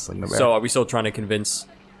 Starts wrestling the bear. So are we still trying to convince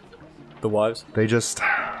the wives? They just...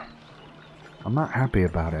 I'm not happy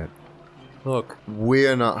about it. Look,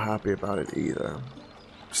 We're not happy about it either.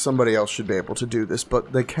 Somebody else should be able to do this,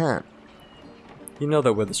 but they can't. you know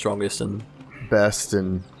that we're the strongest and Best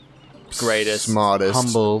and greatest. smartest.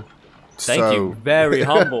 Humble. Thank you. Very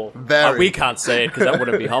humble. Very. We can't say it because that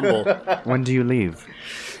wouldn't be humble. When do you leave?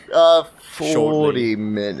 40 Shortly.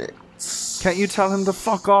 minutes. Can't you tell him to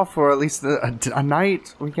fuck off for at least a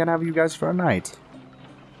night? We can't have you guys for a night.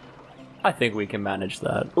 I think we can manage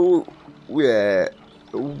that. Oh, yeah.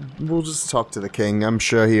 We'll just talk to the king. I'm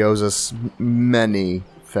sure he owes us many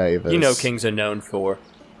favors. You know kings are known for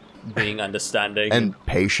being understanding. And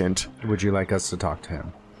patient. Would you like us to talk to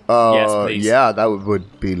him? Yes, please. Yeah, that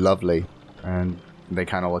would be lovely. And they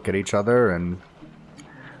kind of look at each other and...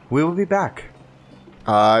 We will be back.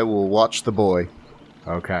 I will watch the boy.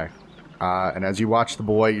 Okay. And as you watch the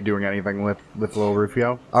boy, you doing anything with little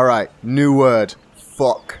Rufio? Alright, new word.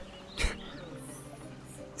 Fuck.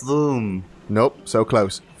 Boom. Nope, so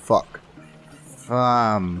close. Fuck.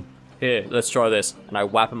 Here, let's try this. And I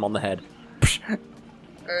whap him on the head.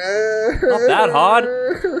 Not that hard.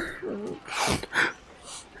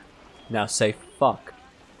 Now say fuck.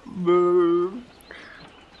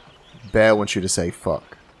 Bear wants you to say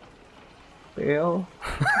fuck. Bill?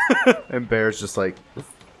 And Bear's just like...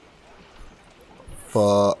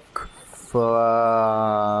 Fuck.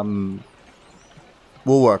 Um...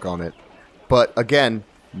 We'll work on it. But again,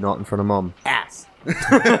 not in front of Mom. Ass.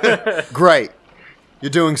 Great. You're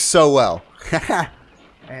doing so well.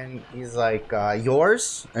 And he's like,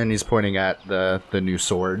 yours? And he's pointing at the new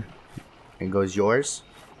sword. And goes, yours?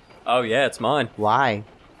 Oh yeah, it's mine. Why?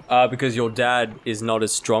 Because your dad is not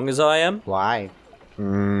as strong as I am. Why?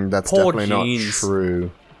 That's Poor definitely genes. not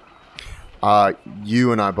true.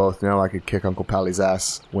 You and I both know I could kick Uncle Pally's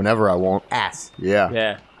ass whenever I want. Ass. Yeah.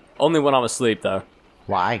 Yeah. Only when I'm asleep though.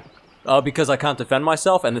 Why? Because I can't defend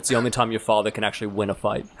myself, and it's the only time your father can actually win a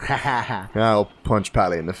fight. I'll punch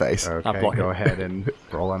Pally in the face. Okay, block go it. ahead and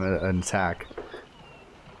roll on an attack.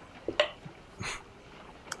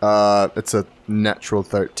 It's a natural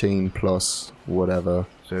 13 plus whatever.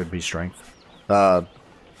 So it'd be strength.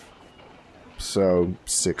 So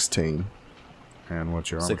 16. And what's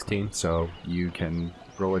your armor? 16. So you can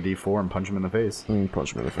roll a d4 and punch him in the face.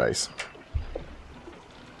 Punch him in the face.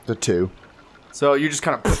 The 2. So you just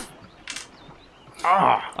kind of...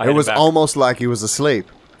 I It hit was him back. almost like he was asleep.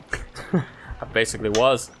 I basically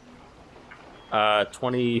was.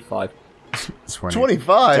 25.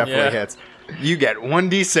 25? Definitely Yeah. hits. You get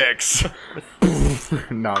 1d6.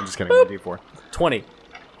 No, I'm just kidding. 1d4. 20.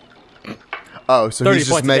 Oh, so 30 he's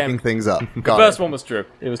just points of making damage. things up. The Got first it. one was true.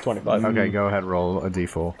 It was 25. Okay, go ahead. Roll a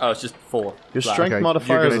d4. Oh, it's just 4. Your Flat. strength Okay,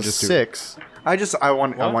 modifier you're gonna is a just do- 6. I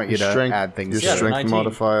want you to add things. Your Yeah, strength 19.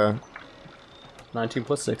 modifier. 19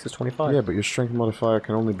 plus 6 is 25. Yeah, but your strength modifier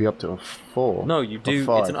can only be up to a 4. No, you Or do.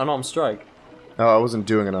 5. It's an unarmed strike. Oh, I wasn't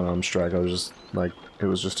doing an unarmed strike. I was just like, it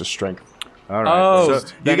was just a strength. All right. Oh, so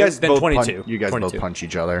then- you guys then both 22. You guys 22. both punch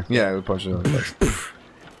each other. Yeah, we punched it in the face.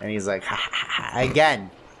 And he's like, ha, ha, ha,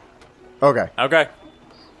 again. Okay. Okay.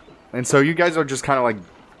 And so you guys are just kind of like,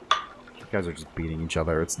 you guys are just beating each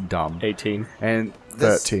other. It's dumb. 18. And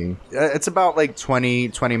this, 13. It's about like 20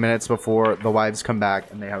 minutes before the wives come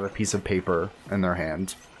back and they have a piece of paper in their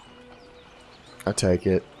hand. I take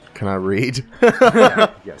it. Can I read?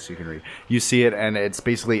 Yes, you can read. You see it, and it's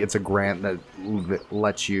basically, it's a grant that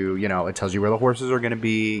lets you, it tells you where the horses are going to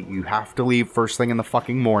be. You have to leave first thing in the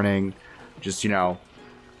fucking morning. Just,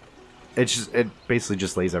 it basically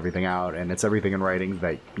just lays everything out, and it's everything in writing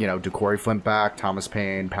that, Decory Flintback, Thomas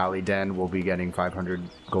Payne, Pally Den will be getting 500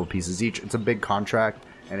 gold pieces each. It's a big contract,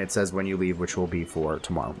 and it says when you leave, which will be for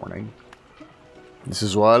tomorrow morning. This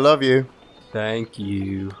is why I love you. Thank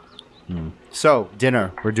you. So,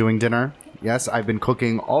 dinner. We're doing dinner. Yes, I've been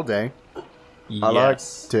cooking all day. I like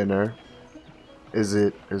Yes. dinner. Is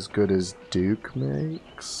it as good as Duke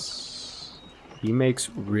makes? He makes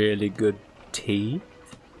really good tea.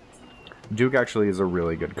 Duke actually is a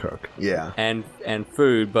really good cook. Yeah. and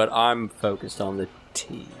food, but I'm focused on the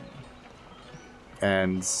tea.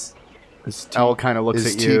 And Is Elle kind of looks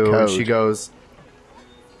is at tea you and code? she goes,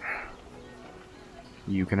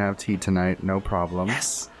 "You can have tea tonight, no problem."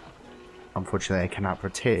 Yes. Unfortunately, I cannot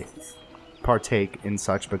partake in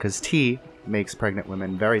such because tea makes pregnant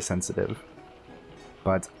women very sensitive.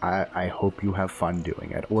 But I hope you have fun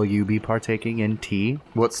doing it. Will you be partaking in tea?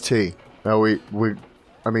 What's tea? No,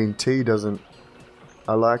 I mean, tea doesn't.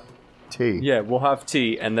 I like tea. Yeah, we'll have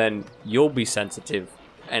tea, and then you'll be sensitive,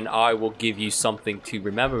 and I will give you something to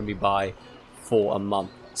remember me by for a month.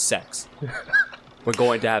 Sex. We're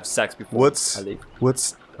going to have sex before I leave.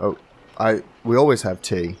 We always have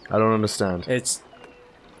tea. I don't understand.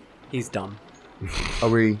 He's done. Are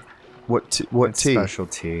we? What tea?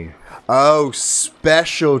 Specialty. Oh,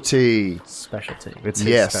 specialty. Specialty. It's his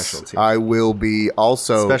Yes, specialty. I will be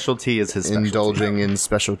also Specialty is his specialty. indulging in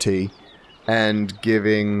specialty and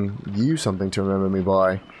giving you something to remember me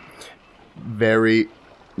by. Very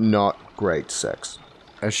not great sex.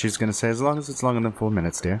 As she's going to say, as long as it's longer than 4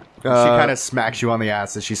 minutes, dear. She kind of smacks you on the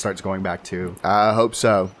ass as she starts going back to... I hope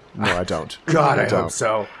so. No, I don't. God, I don't. hope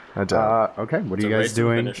so. I don't. Okay, what are It's you a guys race to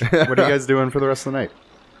doing? finish. What are you guys doing for the rest of the night?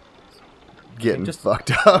 Getting just-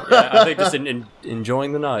 fucked up. Yeah, I think just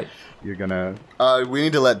enjoying the night. You're gonna... We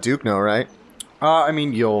need to let Duke know, right? I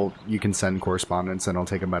mean, you can send correspondence, and it'll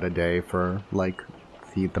take about a day for, like,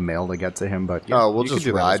 the mail to get to him, but... Yeah, Oh, we'll you can just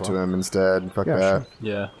do that ride as to well. him instead. Fuck Yeah, that. sure.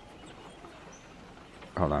 Yeah.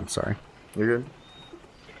 Hold on, sorry. You're good?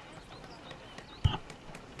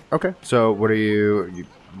 Okay, so what are you...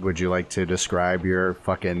 Would you like to describe your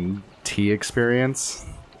fucking tea experience?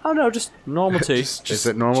 Oh no, just normal tea. Is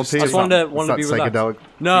it normal tea? I just wanted to be relaxed. psychedelic.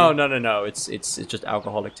 No. It's just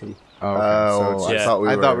alcoholic tea. Oh, okay. Oh, so it's I yeah. thought we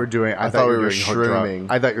I were. thought we were doing. I thought we you were doing hooked drug- shrooming.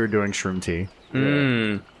 I thought you were doing shroom tea.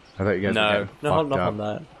 Mm. I thought you guys were No, getting hold fucked up up. on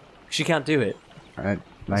that. She can't do it.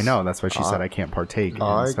 I know. That's why she said I can't partake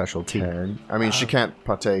in special tea. I mean, she can't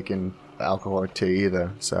partake in alcoholic tea either.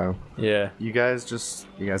 So Yeah. You guys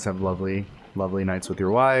have lovely nights with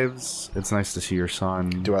your wives. It's nice to see your son.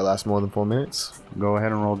 do I last more than 4 minutes? Go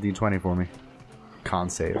ahead and roll D20 for me. Con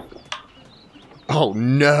save. Oh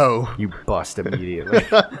no! You bust immediately.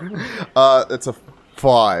 It's a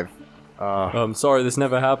 5. I'm sorry, this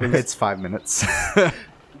never happened. It's 5 minutes.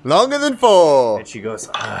 Longer than 4. And she goes,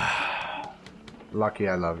 lucky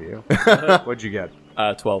I love you. What'd you get?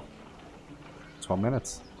 12. 12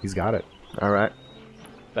 minutes. He's got it. All right.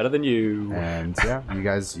 Better than you. And yeah, you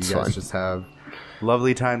guys fine. just have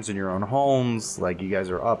lovely times in your own homes. Like, you guys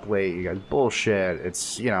are up late. You guys bullshit.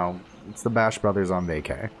 It's, it's the Bash Brothers on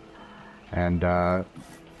vacay. And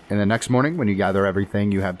in the next morning, when you gather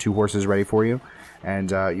everything, you have 2 horses ready for you. And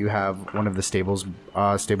you have one of the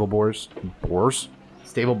stable boys.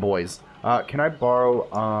 Can I borrow,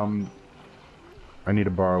 I need to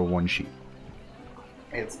borrow 1 sheet.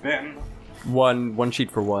 It's been One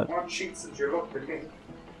sheet for what? 1 sheet since you looked at me.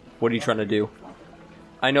 What are you trying to do?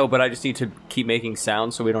 I know, but I just need to keep making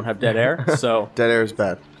sounds so we don't have dead air. So, Dead air is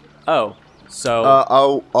bad. oh, so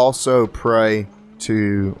I'll also pray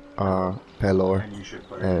to Pelor.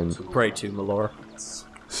 And pray to Malor.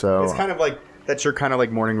 so It's kind of like that's your kind of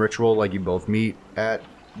like morning ritual. Like, you both meet at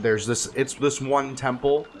it's this one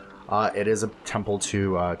temple. It is a temple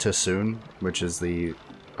to Soon, which is the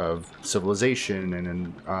of civilization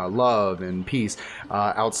and love and peace.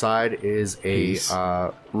 Outside is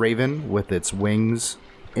a raven with its wings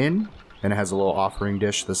in, and it has a little offering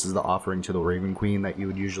dish. This is the offering to the Raven Queen that you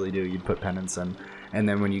would usually do. You'd put penance in, and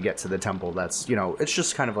then when you get to the temple, that's it's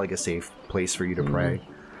just kind of like a safe place for you to pray.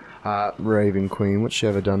 Raven Queen, what's she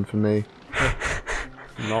ever done for me?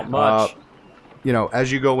 Not much.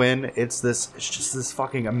 As you go in, it's just this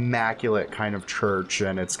fucking immaculate kind of church,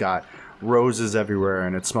 and it's got roses everywhere,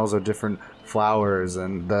 and it smells of different flowers.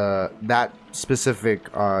 And that specific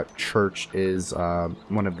church is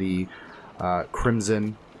one of the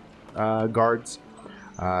Crimson guards.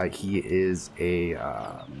 He is a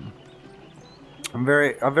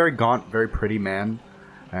very gaunt, very pretty man,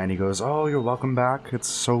 and he goes, "Oh, you're welcome back. It's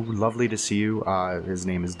so lovely to see you." His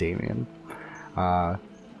name is Damien.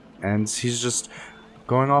 And he's just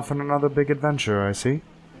going off on another big adventure, I see.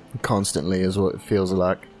 Constantly is what it feels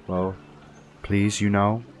like. Well, please,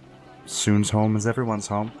 Soon's home is everyone's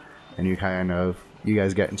home. And you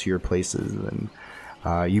guys get into your places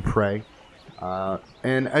and you pray.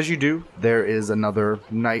 And as you do, there is another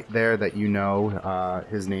knight there that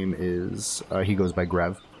his name is, he goes by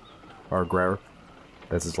Grev, or Grer.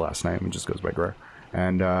 That's his last name, he just goes by Grer.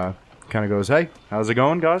 And kind of goes, "Hey, how's it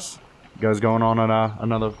going, guys? You guys going on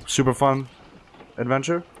another super fun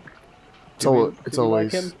adventure?" It's, al- it's do we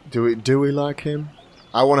always. like him? Do we like him?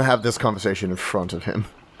 I want to have this conversation in front of him.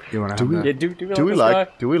 You want to Do have we- that? Yeah, do Do we this like?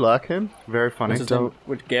 guy? Do we like him? Very funny. What's his name?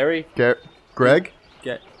 Which Gary? Greg?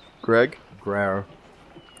 Get Greg? Grer.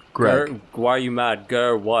 Greg. Why are you mad?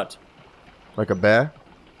 Ger what? Like a bear?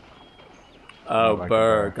 Oh, like a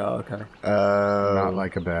Berg. Oh, okay. Not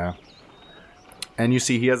like a bear. And you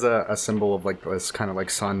see he has a symbol of like this kind of like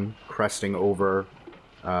sun cresting over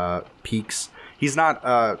peaks. He's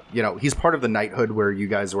not, he's part of the knighthood where you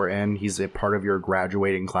guys were in. He's a part of your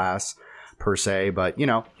graduating class per se, but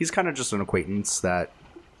he's kind of just an acquaintance that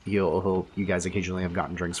you guys occasionally have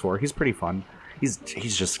gotten drinks for. He's pretty fun. He's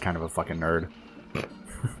just kind of a fucking nerd.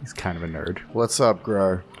 He's kind of a nerd. What's up,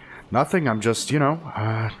 Grow? Nothing. I'm just,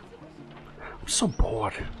 I'm so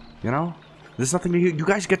bored. There's nothing to do. You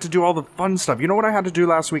guys get to do all the fun stuff. You know what I had to do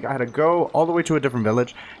last week? I had to go all the way to a different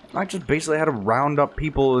village. And I just basically had to round up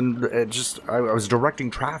people and I was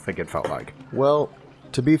directing traffic, it felt like. Well,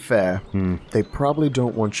 to be fair, they probably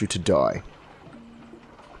don't want you to die.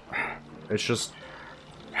 It's just,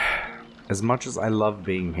 as much as I love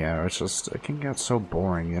being here, it can get so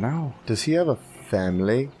boring, Does he have a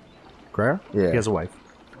family? Greer? Yeah. He has a wife.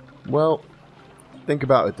 Well, think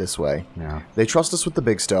about it this way. Yeah. They trust us with the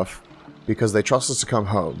big stuff because they trust us to come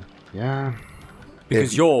home. Yeah.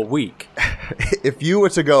 Because you're weak. If you were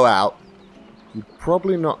to go out, you'd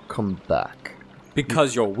probably not come back.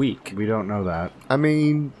 Because you're weak. We don't know that. I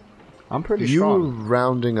mean, I'm pretty you were strong.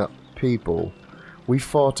 rounding up people. We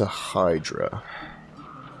fought a Hydra.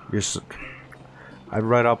 I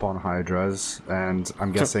read up on Hydras, and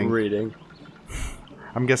I'm guessing Reading.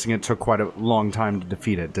 it took quite a long time to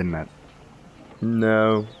defeat it, didn't it?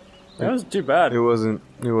 No, That wasn't too bad. it wasn't.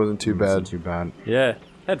 It wasn't too bad. Wasn't too bad. Yeah.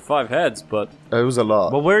 Had 5 heads, but It was a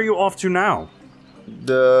lot. Well, where are you off to now?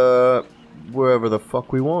 Wherever the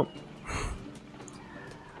fuck we want.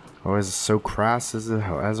 Always so crass as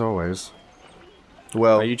always.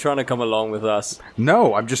 Well, are you trying to come along with us?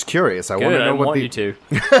 No, I'm just curious. I want Good, to I know what want the. you to.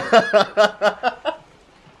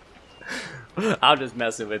 I'm just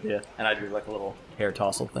messing with you. And I do like a little hair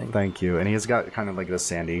tousle thing. Thank you. And he's got kind of like this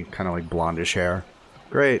sandy, kind of like blondish hair.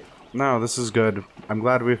 Great. No, this is good. I'm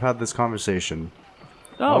glad we've had this conversation.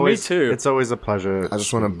 Oh, Always- me too. It's always a pleasure. I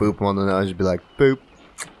just want to boop him on the nose and be like, boop.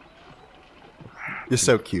 You're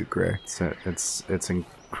so cute, Gray. It's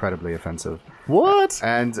incredibly offensive. What?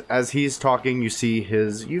 And as he's talking, you've seen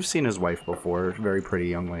his wife before, very pretty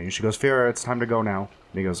young lady. She goes, Fira, it's time to go now.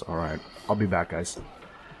 And he goes, all right, I'll be back, guys.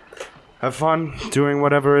 Have fun doing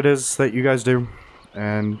whatever it is that you guys do.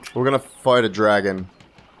 And We're gonna fight a dragon.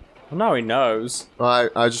 Well, now he knows. I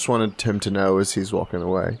just wanted him to know as he's walking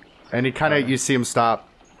away. he kind of, you see him stop,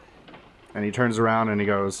 and he turns around and he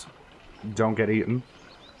goes, don't get eaten.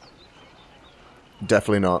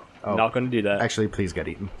 Definitely not. Oh. Not gonna do that. Actually, please get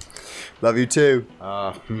eaten. Love you too.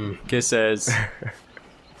 Kisses.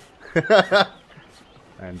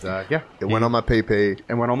 And yeah, It went on my PP.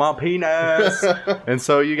 and went on my penis. And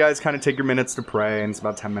so you guys kind of take your minutes to pray, and it's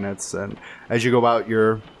about 10 minutes. And as you go out,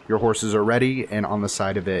 your horses are ready, and on the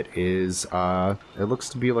side of it is it looks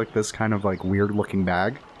to be like this kind of like weird looking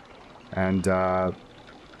bag. And yeah,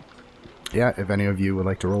 if any of you would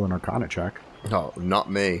like to roll an Arcana check. Oh,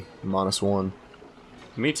 not me. -1.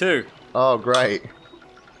 Me too. Oh, great.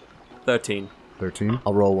 13. 13.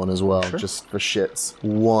 I'll roll one as well, just for shits.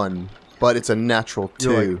 1. But it's a natural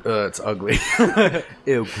 2. It's ugly.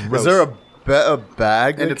 Ew, gross. Is there a better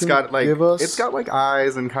bag and they it's can got like give us? it's got like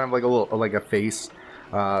eyes and kind of like a little like a face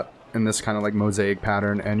in this kind of like mosaic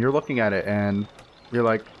pattern, and you're looking at it and you're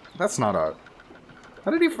like, that's not a,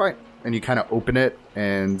 how did he find, and you kind of open it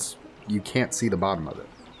and you can't see the bottom of it,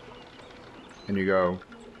 and you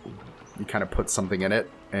kind of put something in it,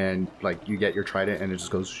 and like you get your trident and it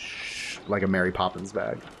just goes shh, like a Mary Poppins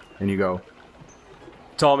bag, and you go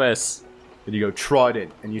Thomas.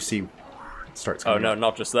 trident, and you see it starts Oh coming no, up.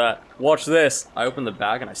 not just that. Watch this. I open the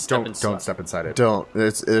bag and I step inside. Don't step inside it. Don't.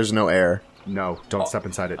 There's no air. No, don't step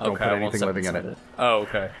inside it. Don't Okay, put I won't anything step living in inside it. Oh,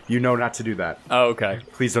 okay. You know not to do that. Oh, okay.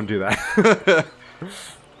 Please don't do that.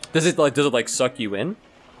 Does it like suck you in?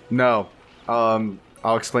 No.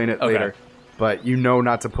 I'll explain it Okay. later. But you know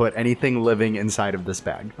not to put anything living inside of this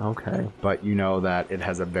bag. Okay. But you know that it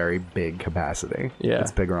has a very big capacity. Yeah.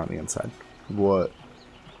 It's bigger on the inside. What?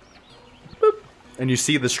 And you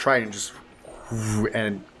see this trident just,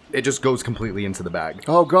 and it just goes completely into the bag.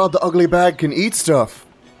 Oh god, the ugly bag can eat stuff.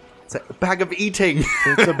 It's a bag of eating.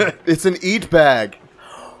 It's an eat bag.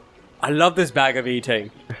 I love this bag of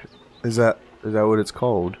eating. Is that what it's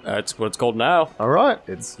called? It's what it's called now. All right.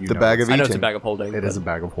 It's the bag of I eating. know it's a bag of holding. It is a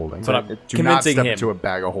bag of holding. But I'm Do not convincing step him. into a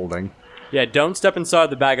bag of holding. Yeah, don't step inside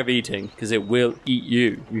the bag of eating, because it will eat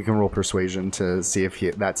you. You can roll persuasion to see if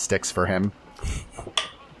that sticks for him.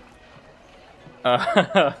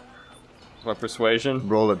 My persuasion?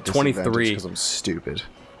 Roll at 23. because I'm stupid.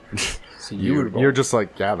 So you would roll. You're just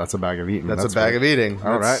like, yeah, that's a bag of eating. That's a bag of eating.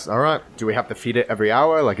 All right. All right. Do we have to feed it every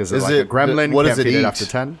hour? Like, is it like a it gremlin? What Can't does it feed eat? it after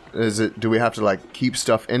 10? Do we have to like keep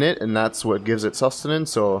stuff in it, and that's what gives it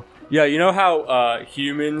sustenance, or? Yeah, you know how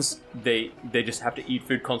humans, they just have to eat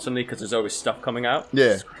food constantly because there's always stuff coming out?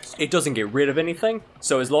 Yeah. It doesn't get rid of anything,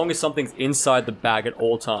 so as long as something's inside the bag at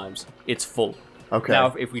all times, it's full. Okay.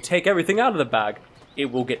 Now, if we take everything out of the bag, it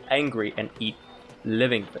will get angry and eat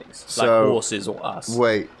living things, So, like horses or us.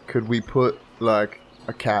 Wait, could we put like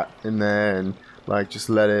a cat in there and like just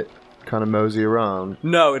let it kind of mosey around?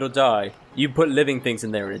 No, it'll die. You put living things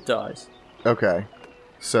in there and it dies. Okay.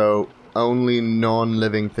 So only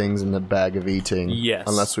non-living things in the bag of eating. Yes.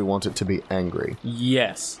 Unless we want it to be angry.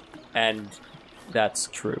 Yes, and that's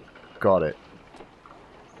true. Got it.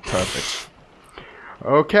 Perfect.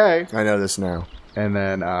 Okay. I know this now. And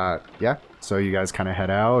then, yeah. So you guys kind of head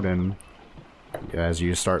out, and as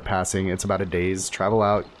you start passing, it's about a day's travel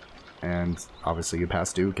out. And obviously you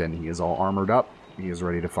pass Duke, and he is all armored up. He is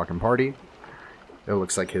ready to fucking party. It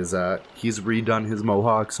looks like he's redone his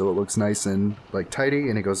mohawk, so it looks nice and like tidy.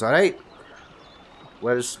 And he goes, "All right,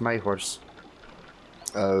 where's my horse?"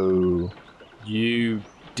 Oh. You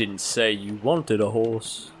didn't say you wanted a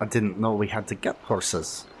horse. I didn't know we had to get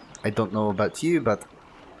horses. I don't know about you, but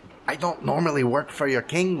I don't normally work for your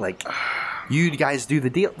king. Like, you guys do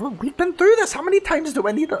the deal. Well, we've been through this. How many times do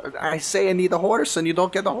I say I need a horse and you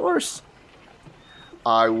don't get a horse?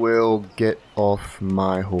 I will get off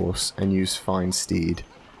my horse and use fine steed.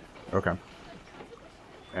 Okay.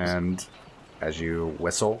 And as you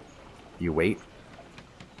whistle, you wait.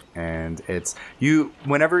 And it's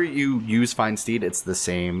whenever you use fine steed, it's the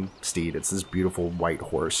same steed. It's this beautiful white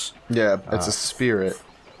horse. Yeah, it's a spirit.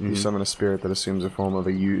 You summon a spirit that assumes a form of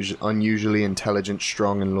a unusually intelligent,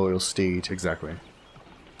 strong, and loyal steed. Exactly.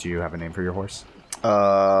 Do you have a name for your horse?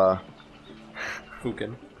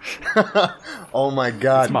 Fukin. Oh my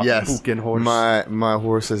god, It's my yes. Fukin horse. My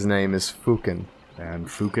horse's name is Fukin. And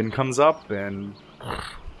Fukin comes up and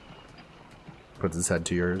puts his head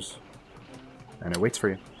to yours. And it waits for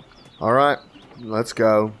you. Alright, let's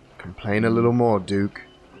go. Complain a little more, Duke.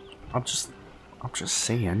 I'm just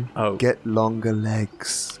saying. Oh, Get longer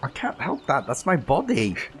legs. I can't help that. That's my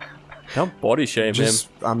body. don't body shame him.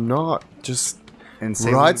 I'm not. Just And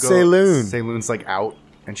Ride Saloon. Saloon's like out,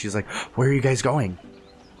 and she's like, "Where are you guys going?"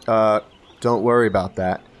 don't worry about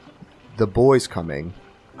that. The boy's coming.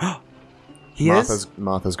 He is.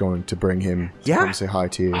 Martha's going to bring him to Yeah? come say hi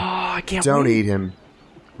to you. Oh, I can't. Don't wait. eat him.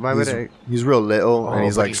 Why would I? He's real little and Oh,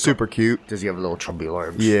 he's but like he's super cute. Does he have little chubby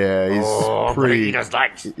arms? Yeah, he's pretty.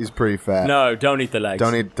 legs. He's pretty fat. No, don't eat the legs.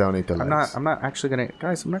 Don't eat the legs. I'm not actually gonna,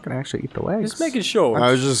 guys. I'm not gonna actually eat the legs. Just making sure. I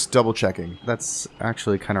was just double checking. That's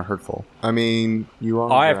actually kind of hurtful. I mean, you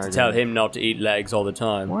are. I a have to dragon. tell him not to eat legs all the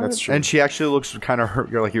time. That's true. And she actually looks kind of hurt.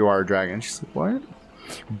 You're like, you are a dragon. She's like, what?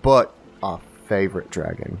 But our favorite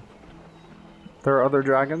dragon. There are other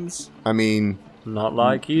dragons. I mean, Not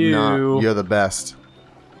like you. nah, you're the best.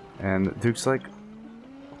 And Duke's like,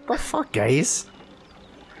 what the fuck, guys?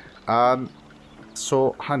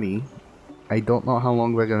 So, honey, I don't know how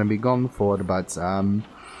long we're gonna be gone for, but,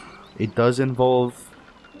 it does involve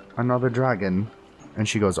another dragon. And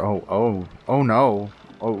she goes, oh no.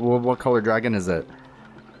 Oh, what color dragon is it?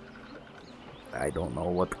 I don't know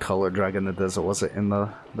what color dragon it is. Or was it in the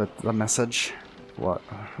message? What?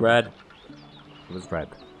 Red. It was red.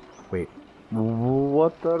 Wait.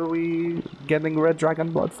 What are we getting red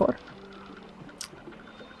dragon blood for?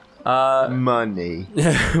 Money.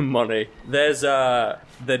 Money. There's a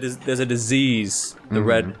disease. The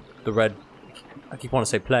red. I keep wanting to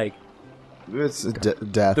say plague. It's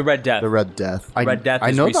death. The Red Death. The Red Death. Red Death I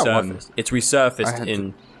is know resurfaced. that one. It's I resurfaced had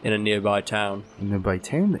in a nearby town. Nearby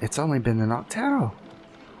town? It's only been in Octaro.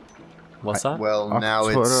 What's that? Well, now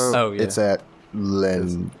Octoro- it's Oh, yeah. it's at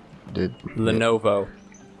Lenovo.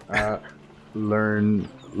 Learnarin.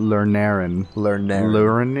 Lernarin.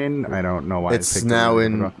 Learnin? I don't know why. It's I picked now it.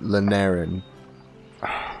 in Lenarin.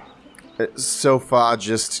 So far,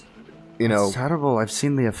 just It's terrible. I've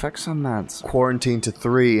seen the effects on that. quarantined to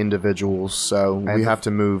 3 individuals, so we have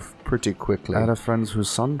to move pretty quickly. I had a friend whose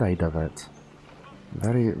son died of it.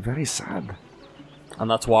 Very, very sad. And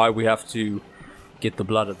that's why we have to get the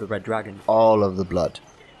blood of the red dragon. All of the blood.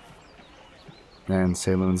 And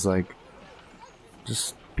Saloon's like,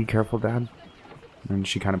 just be careful, Dad. And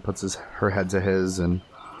she kind of puts her head to his, and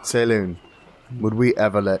Saloon, would we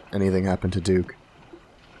ever let anything happen to Duke?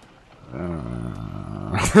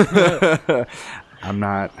 I'm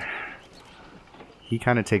not. He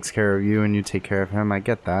kind of takes care of you, and you take care of him. I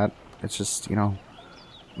get that. It's just, not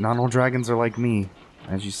all dragons are like me,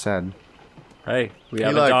 as you said. Hey, we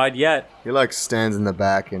haven't died yet. He like stands in the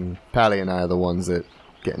back, and Pally and I are the ones that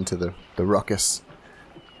get into the ruckus.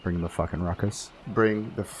 Bring the fucking ruckus.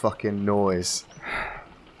 Bring the fucking noise.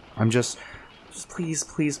 I'm just please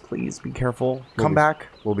be careful. Come back.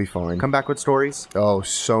 We'll be fine. Come back with stories. Oh,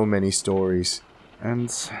 so many stories. And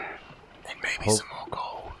Maybe some more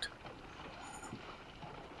gold.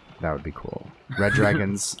 that would be cool. Red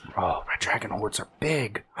dragons. Oh, red dragon hordes are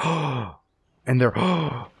big. And they're.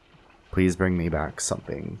 Please bring me back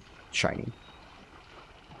something shiny.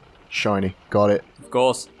 Shiny. Got it. Of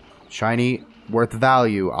course. Shiny, worth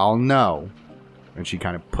value. I'll know. And she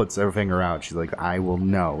kind of puts her finger out. She's like, I will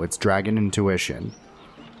know. It's dragon intuition.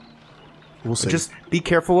 We'll see. Just be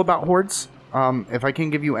careful about hordes. If I can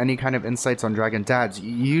give you any kind of insights on dragon dads,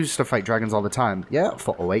 you used to fight dragons all the time. Yeah, I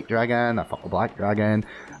fought a white dragon, I fought a black dragon,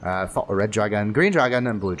 I fought a red dragon, green dragon,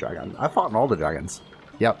 and blue dragon. I fought in all the dragons.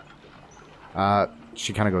 Yep.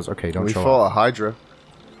 She kind of goes, okay, don't we show fought up. a Hydra.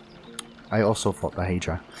 I also fought the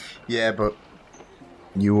Hydra. Yeah, but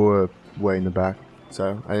you were way in the back,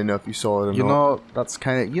 so I didn't know if you saw it or not. You know, that's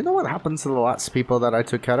kind of... You know what happens to the last people that I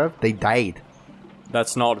took care of? They died.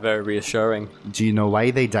 That's not very reassuring. Do you know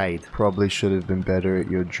why they died? Probably should have been better at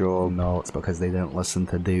your job. No, it's because they didn't listen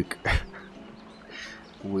to Duke.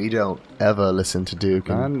 We don't ever listen to Duke,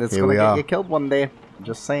 and it's here gonna we get are. you killed one day.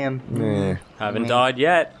 Just saying. Yeah, Haven't died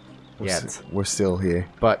yet. Yet. we're still here.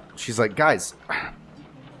 But she's like, guys,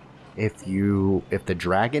 if the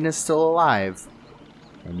dragon is still alive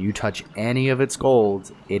and you touch any of its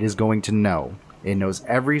gold, it is going to know. It knows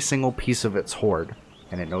every single piece of its hoard,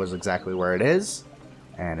 and it knows exactly where it is,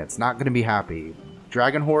 and it's not going to be happy.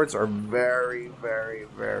 Dragon hoards are very, very,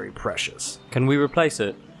 very precious. Can we replace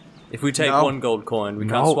it? If we take No. one gold coin, we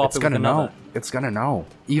can't No, swap it's it with gonna another. know. It's gonna know.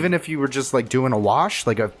 Even if you were just like doing a wash,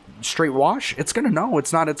 like a straight wash, it's gonna know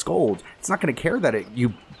it's not its gold. It's not gonna care that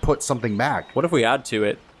you put something back. What if we add to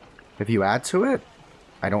it? If you add to it,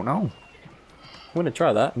 I don't know. I'm gonna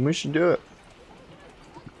try that. We should do it.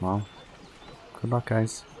 Well, good luck,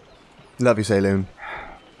 guys. Love you, Saloon.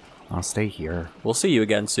 I'll stay here. We'll see you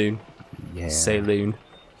again soon. Yeah. Saloon.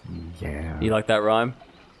 Yeah. You like that rhyme?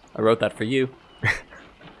 I wrote that for you.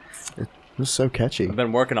 It was so catchy. I've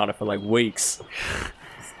been working on it for like weeks.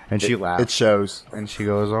 And she laughs. It shows. And she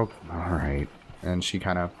goes, oh, all right. And she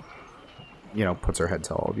kind of, puts her head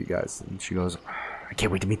to all of you guys. And she goes, I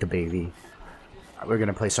can't wait to meet the baby. We're going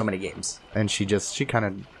to play so many games. And she kind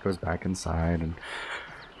of goes back inside. And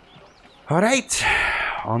all right.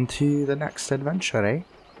 On to the next adventure, eh?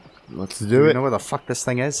 Let's Do do you it. know where the fuck this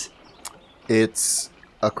thing is? It's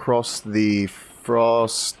across the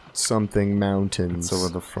Frost something mountains. It's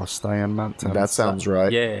over the Frost Iron Mountain. That sounds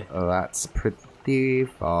right. Yeah. Oh, that's pretty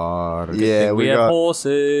far. Yeah, We have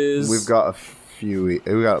horses. We've got a few. We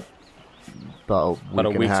got about a week and a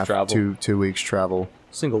week's half, travel. 2 weeks travel.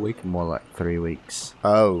 Single week. More like 3 weeks.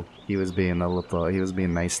 Oh, He was being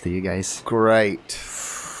nice to you guys. great.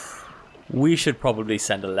 We should probably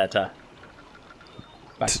send a letter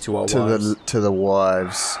back to our wives. To the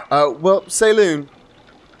wives. Well, Saloon,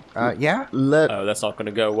 Yeah? Oh, that's not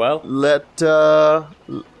gonna go well.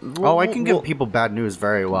 I can give people bad news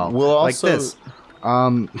very well. we'll like also- this.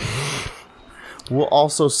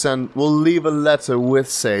 We'll leave a letter with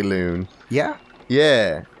Saloon. Yeah?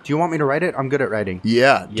 Yeah. Do you want me to write it? I'm good at writing.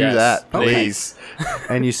 Yeah, do Yes, that, please. please.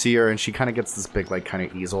 And you see her, and she kind of gets this big, kind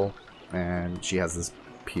of easel, and she has this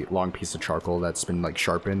long piece of charcoal that's been,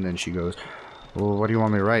 sharpened, and she goes, well, what do you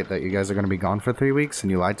want me to write? That you guys are going to be gone for 3 weeks,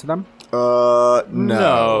 and you lied to them?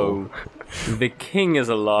 No. The king is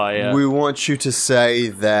a liar. We want you to say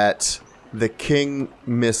that the king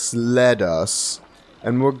misled us,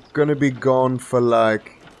 and we're gonna be gone for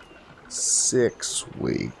 6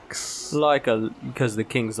 weeks. Because the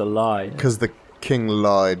king's a liar. Because the king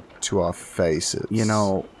lied to our faces.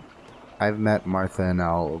 I've met Martha and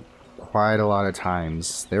Elle quite a lot of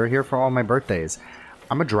times. They were here for all my birthdays.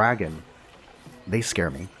 I'm a dragon. They scare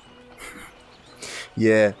me.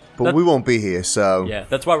 Yeah, but we won't be here, so... Yeah,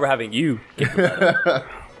 that's why we're having you.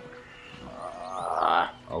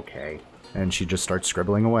 Okay. And she just starts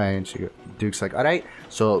scribbling away, and Duke's like, all right,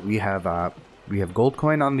 so we have gold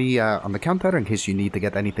coin on the counter in case you need to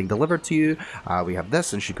get anything delivered to you. We have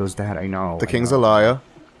this, and she goes, Dad, I know. The king's a liar.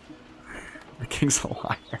 The king's a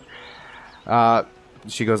liar.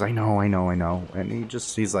 She goes, I know. And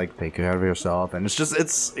he's like, take care of yourself. And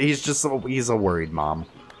he's a worried mom.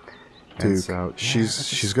 And Duke, so,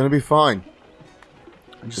 she's gonna be fine.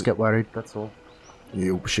 I just get worried, that's all.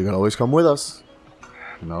 She can always come with us.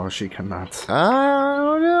 No, she cannot. I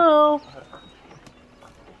don't know.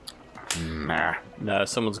 Nah. No,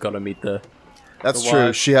 someone's got to meet the. That's The true.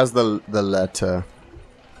 wife. She has the letter.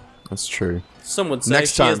 That's true. Some would say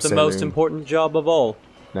Next she has time, the most Celine. important job of all,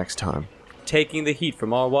 Next time. taking the heat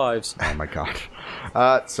from our wives. Oh my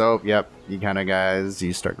god. So, yep, you kind of guys,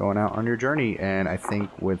 you start going out on your journey, and I think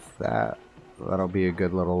with that, that'll be a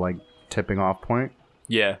good little, like, tipping off point.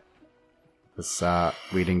 Yeah. This,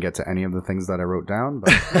 we didn't get to any of the things that I wrote down,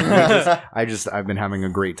 but I've been having a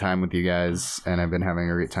great time with you guys, and I've been having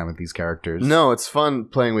a great time with these characters. No, it's fun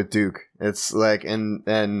playing with Duke. It's like, and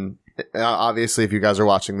obviously, if you guys are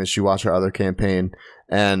watching this, you watch our other campaign,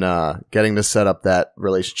 and getting to set up that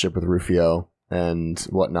relationship with Rufio and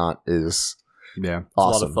whatnot is Yeah. awesome. a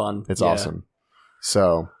lot of fun. It's Yeah. awesome.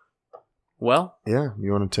 So, Well, yeah,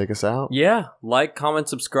 you want to take us out? yeah. Like, comment,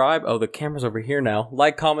 subscribe. Oh, the camera's over here now.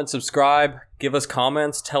 Like, comment, subscribe. Give us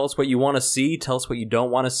comments. Tell us what you want to see. Tell us what you don't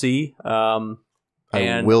want to see. I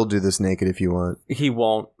And will do this naked if you want. he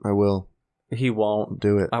won't. I will He won't.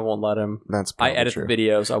 do it. I won't let him. That's I probably edit true. the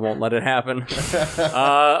videos. I won't let it happen.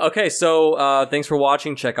 Okay, so thanks for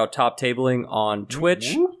watching. Check out Top Tabling on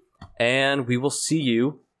Twitch. And we will see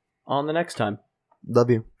you on the next time. Love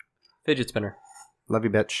you. Fidget spinner. Love you,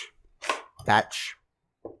 bitch. Batch.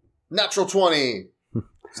 Natural 20.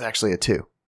 It's actually a 2.